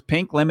 21st,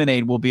 pink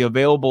lemonade will be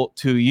available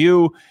to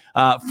you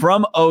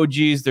from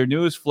OG's, their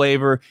newest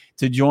flavor,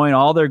 to join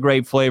all their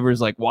great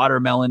flavors like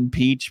watermelon,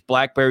 peach,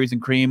 blackberries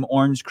and cream,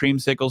 orange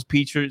creamsicles,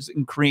 peaches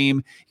and cream.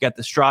 You got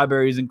the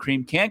strawberries and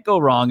cream. Can't go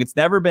wrong. It's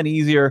never been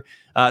easier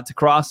to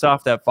cross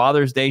off that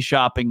Father's Day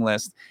shopping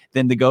list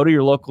than to go to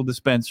your local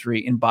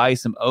dispensary and buy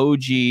some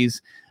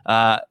OG's.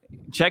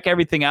 Check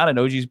everything out at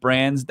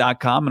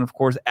ogsbrands.com and, of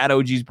course, at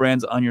OG's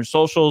Brands on your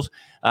socials.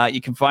 You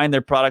can find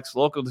their products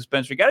local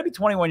dispensary. Got to be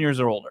 21 years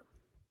or older.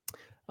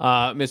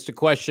 Missed a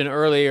question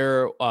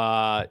earlier.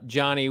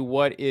 Johnny,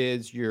 what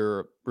is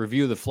your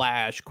review of The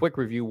Flash? Quick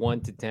review,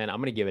 1 to 10. I'm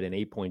going to give it an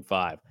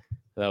 8.5.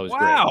 That was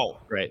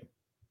great.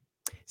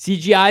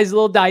 CGI is a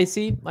little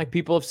dicey, like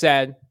people have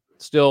said.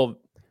 Still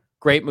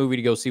great movie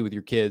to go see with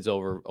your kids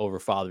over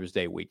Father's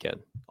Day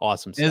weekend.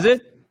 Awesome stuff. Is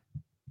it?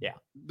 Yeah.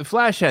 The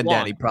Flash had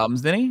daddy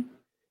problems, didn't he?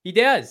 He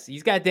does.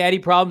 He's got daddy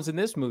problems in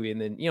this movie.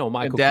 And then,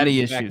 Michael daddy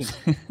Keaton issues.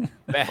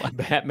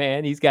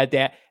 Batman, he's got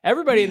dad.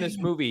 Everybody in this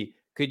movie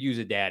could use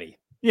a daddy.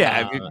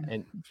 Yeah.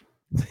 And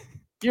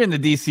you're in the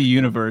DC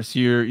universe.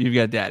 You've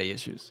got daddy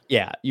issues.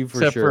 Yeah, you for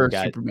Except sure for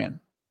got Superman.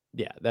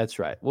 Yeah, that's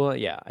right. Well,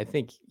 yeah, I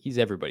think he's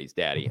everybody's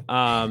daddy.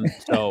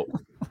 So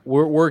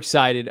we're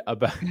excited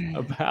about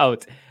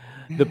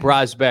the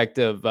prospect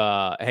of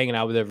hanging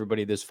out with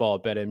everybody this fall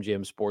at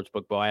BetMGM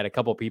Sportsbook. But I had a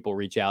couple people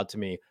reach out to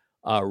me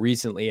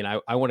recently,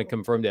 and I want to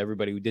confirm to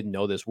everybody who didn't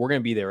know this, we're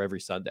going to be there every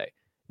Sunday,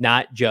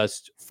 not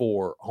just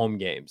for home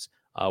games.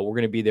 We're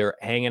going to be there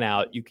hanging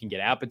out. You can get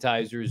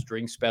appetizers,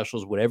 drink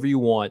specials, whatever you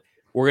want.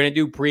 We're going to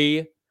do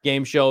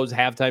pre-game shows,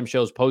 halftime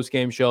shows,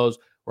 post-game shows.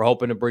 We're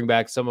hoping to bring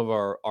back some of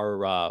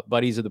our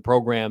buddies of the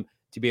program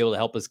to be able to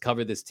help us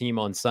cover this team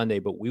on Sunday,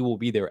 but we will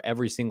be there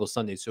every single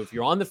Sunday. So if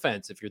you're on the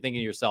fence, if you're thinking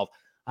to yourself,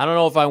 I don't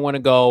know if I want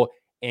to go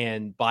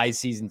and buy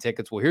season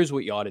tickets, well, here's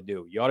what you ought to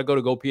do. You ought to go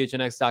to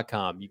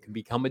gophnx.com. You can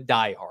become a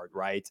diehard,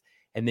 right?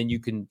 And then you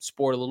can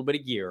sport a little bit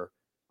of gear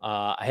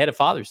ahead of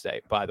Father's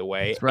Day, by the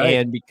way,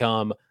 and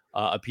become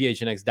a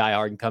PHNX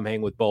diehard and come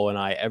hang with Bo and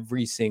I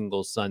every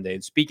single Sunday.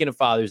 And speaking of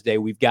Father's Day,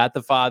 we've got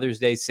the Father's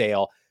Day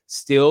sale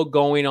still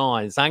going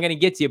on. It's not going to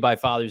get to you by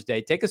Father's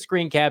Day. Take a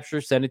screen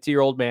capture, send it to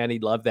your old man.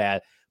 He'd love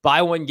that.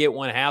 Buy one, get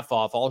one half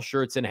off, all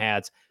shirts and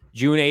hats,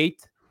 June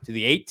 8th to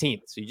the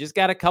 18th. So you just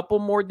got a couple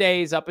more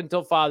days up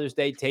until Father's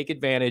Day. Take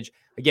advantage.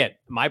 Again,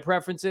 my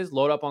preference is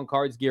load up on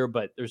Cards gear,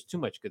 but there's too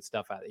much good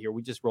stuff out here.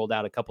 We just rolled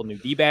out a couple new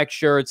D-back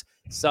shirts,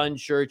 Sun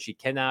shirts. You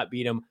cannot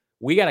beat them.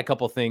 We got a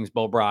couple things,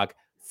 Bo Brock,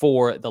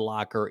 for the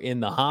locker in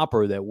the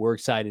hopper that we're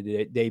excited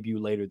to debut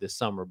later this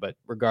summer. But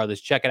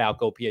regardless, check it out.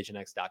 Go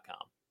phnx.com.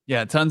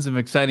 Yeah, tons of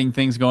exciting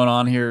things going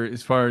on here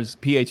as far as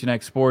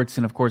PHNX Sports.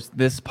 And, of course,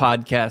 this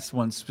podcast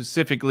one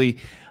specifically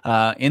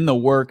in the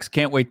works.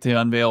 Can't wait to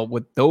unveil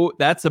what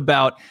that's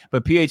about.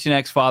 But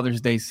PHNX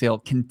Father's Day sale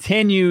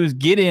continues.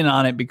 Get in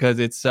on it because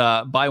it's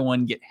buy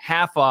one, get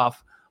half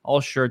off all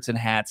shirts and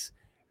hats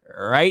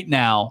right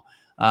now.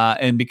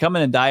 And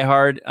becoming a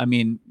diehard, I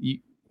mean,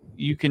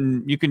 you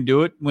can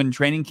do it when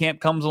training camp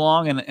comes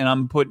along, and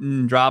I'm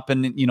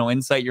dropping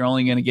insight you're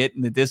only going to get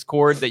in the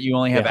Discord that you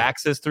only have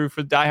access through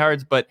for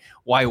diehards. But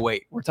why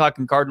wait? We're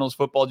talking Cardinals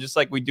football just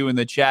like we do in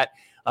the chat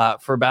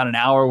for about an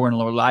hour. We're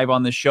live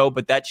on the show,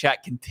 but that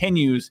chat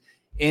continues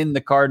in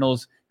the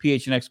Cardinals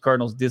PHNX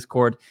Cardinals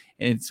Discord,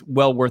 and it's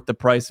well worth the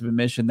price of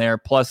admission there.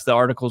 Plus the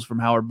articles from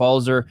Howard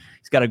Balzer.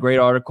 He's got a great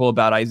article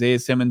about Isaiah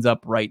Simmons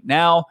up right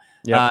now.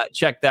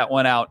 Check that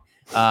one out.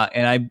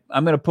 And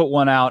I'm going to put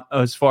one out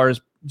as far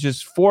as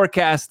just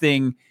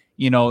forecasting,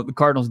 the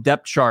Cardinals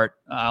depth chart.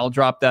 I'll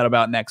drop that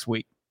about next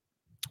week.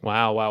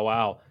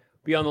 Wow.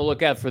 Be on the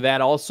lookout for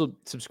that. Also,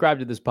 subscribe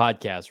to this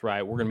podcast,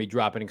 right? We're going to be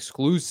dropping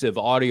exclusive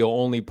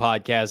audio-only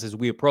podcasts as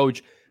we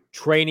approach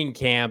training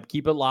camp.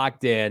 Keep it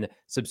locked in.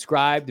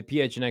 Subscribe to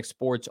PHNX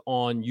Sports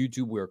on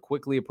YouTube. We're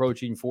quickly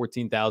approaching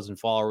 14,000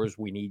 followers.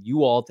 We need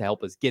you all to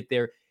help us get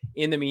there.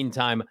 In the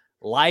meantime,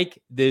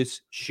 like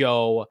this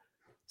show.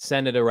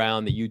 Send it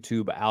around the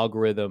YouTube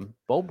algorithm.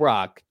 Bo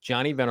Brock,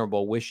 Johnny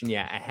Venerable, wishing you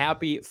a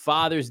happy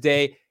Father's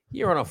Day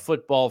here on a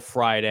Football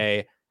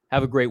Friday.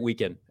 Have a great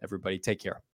weekend, everybody. Take care.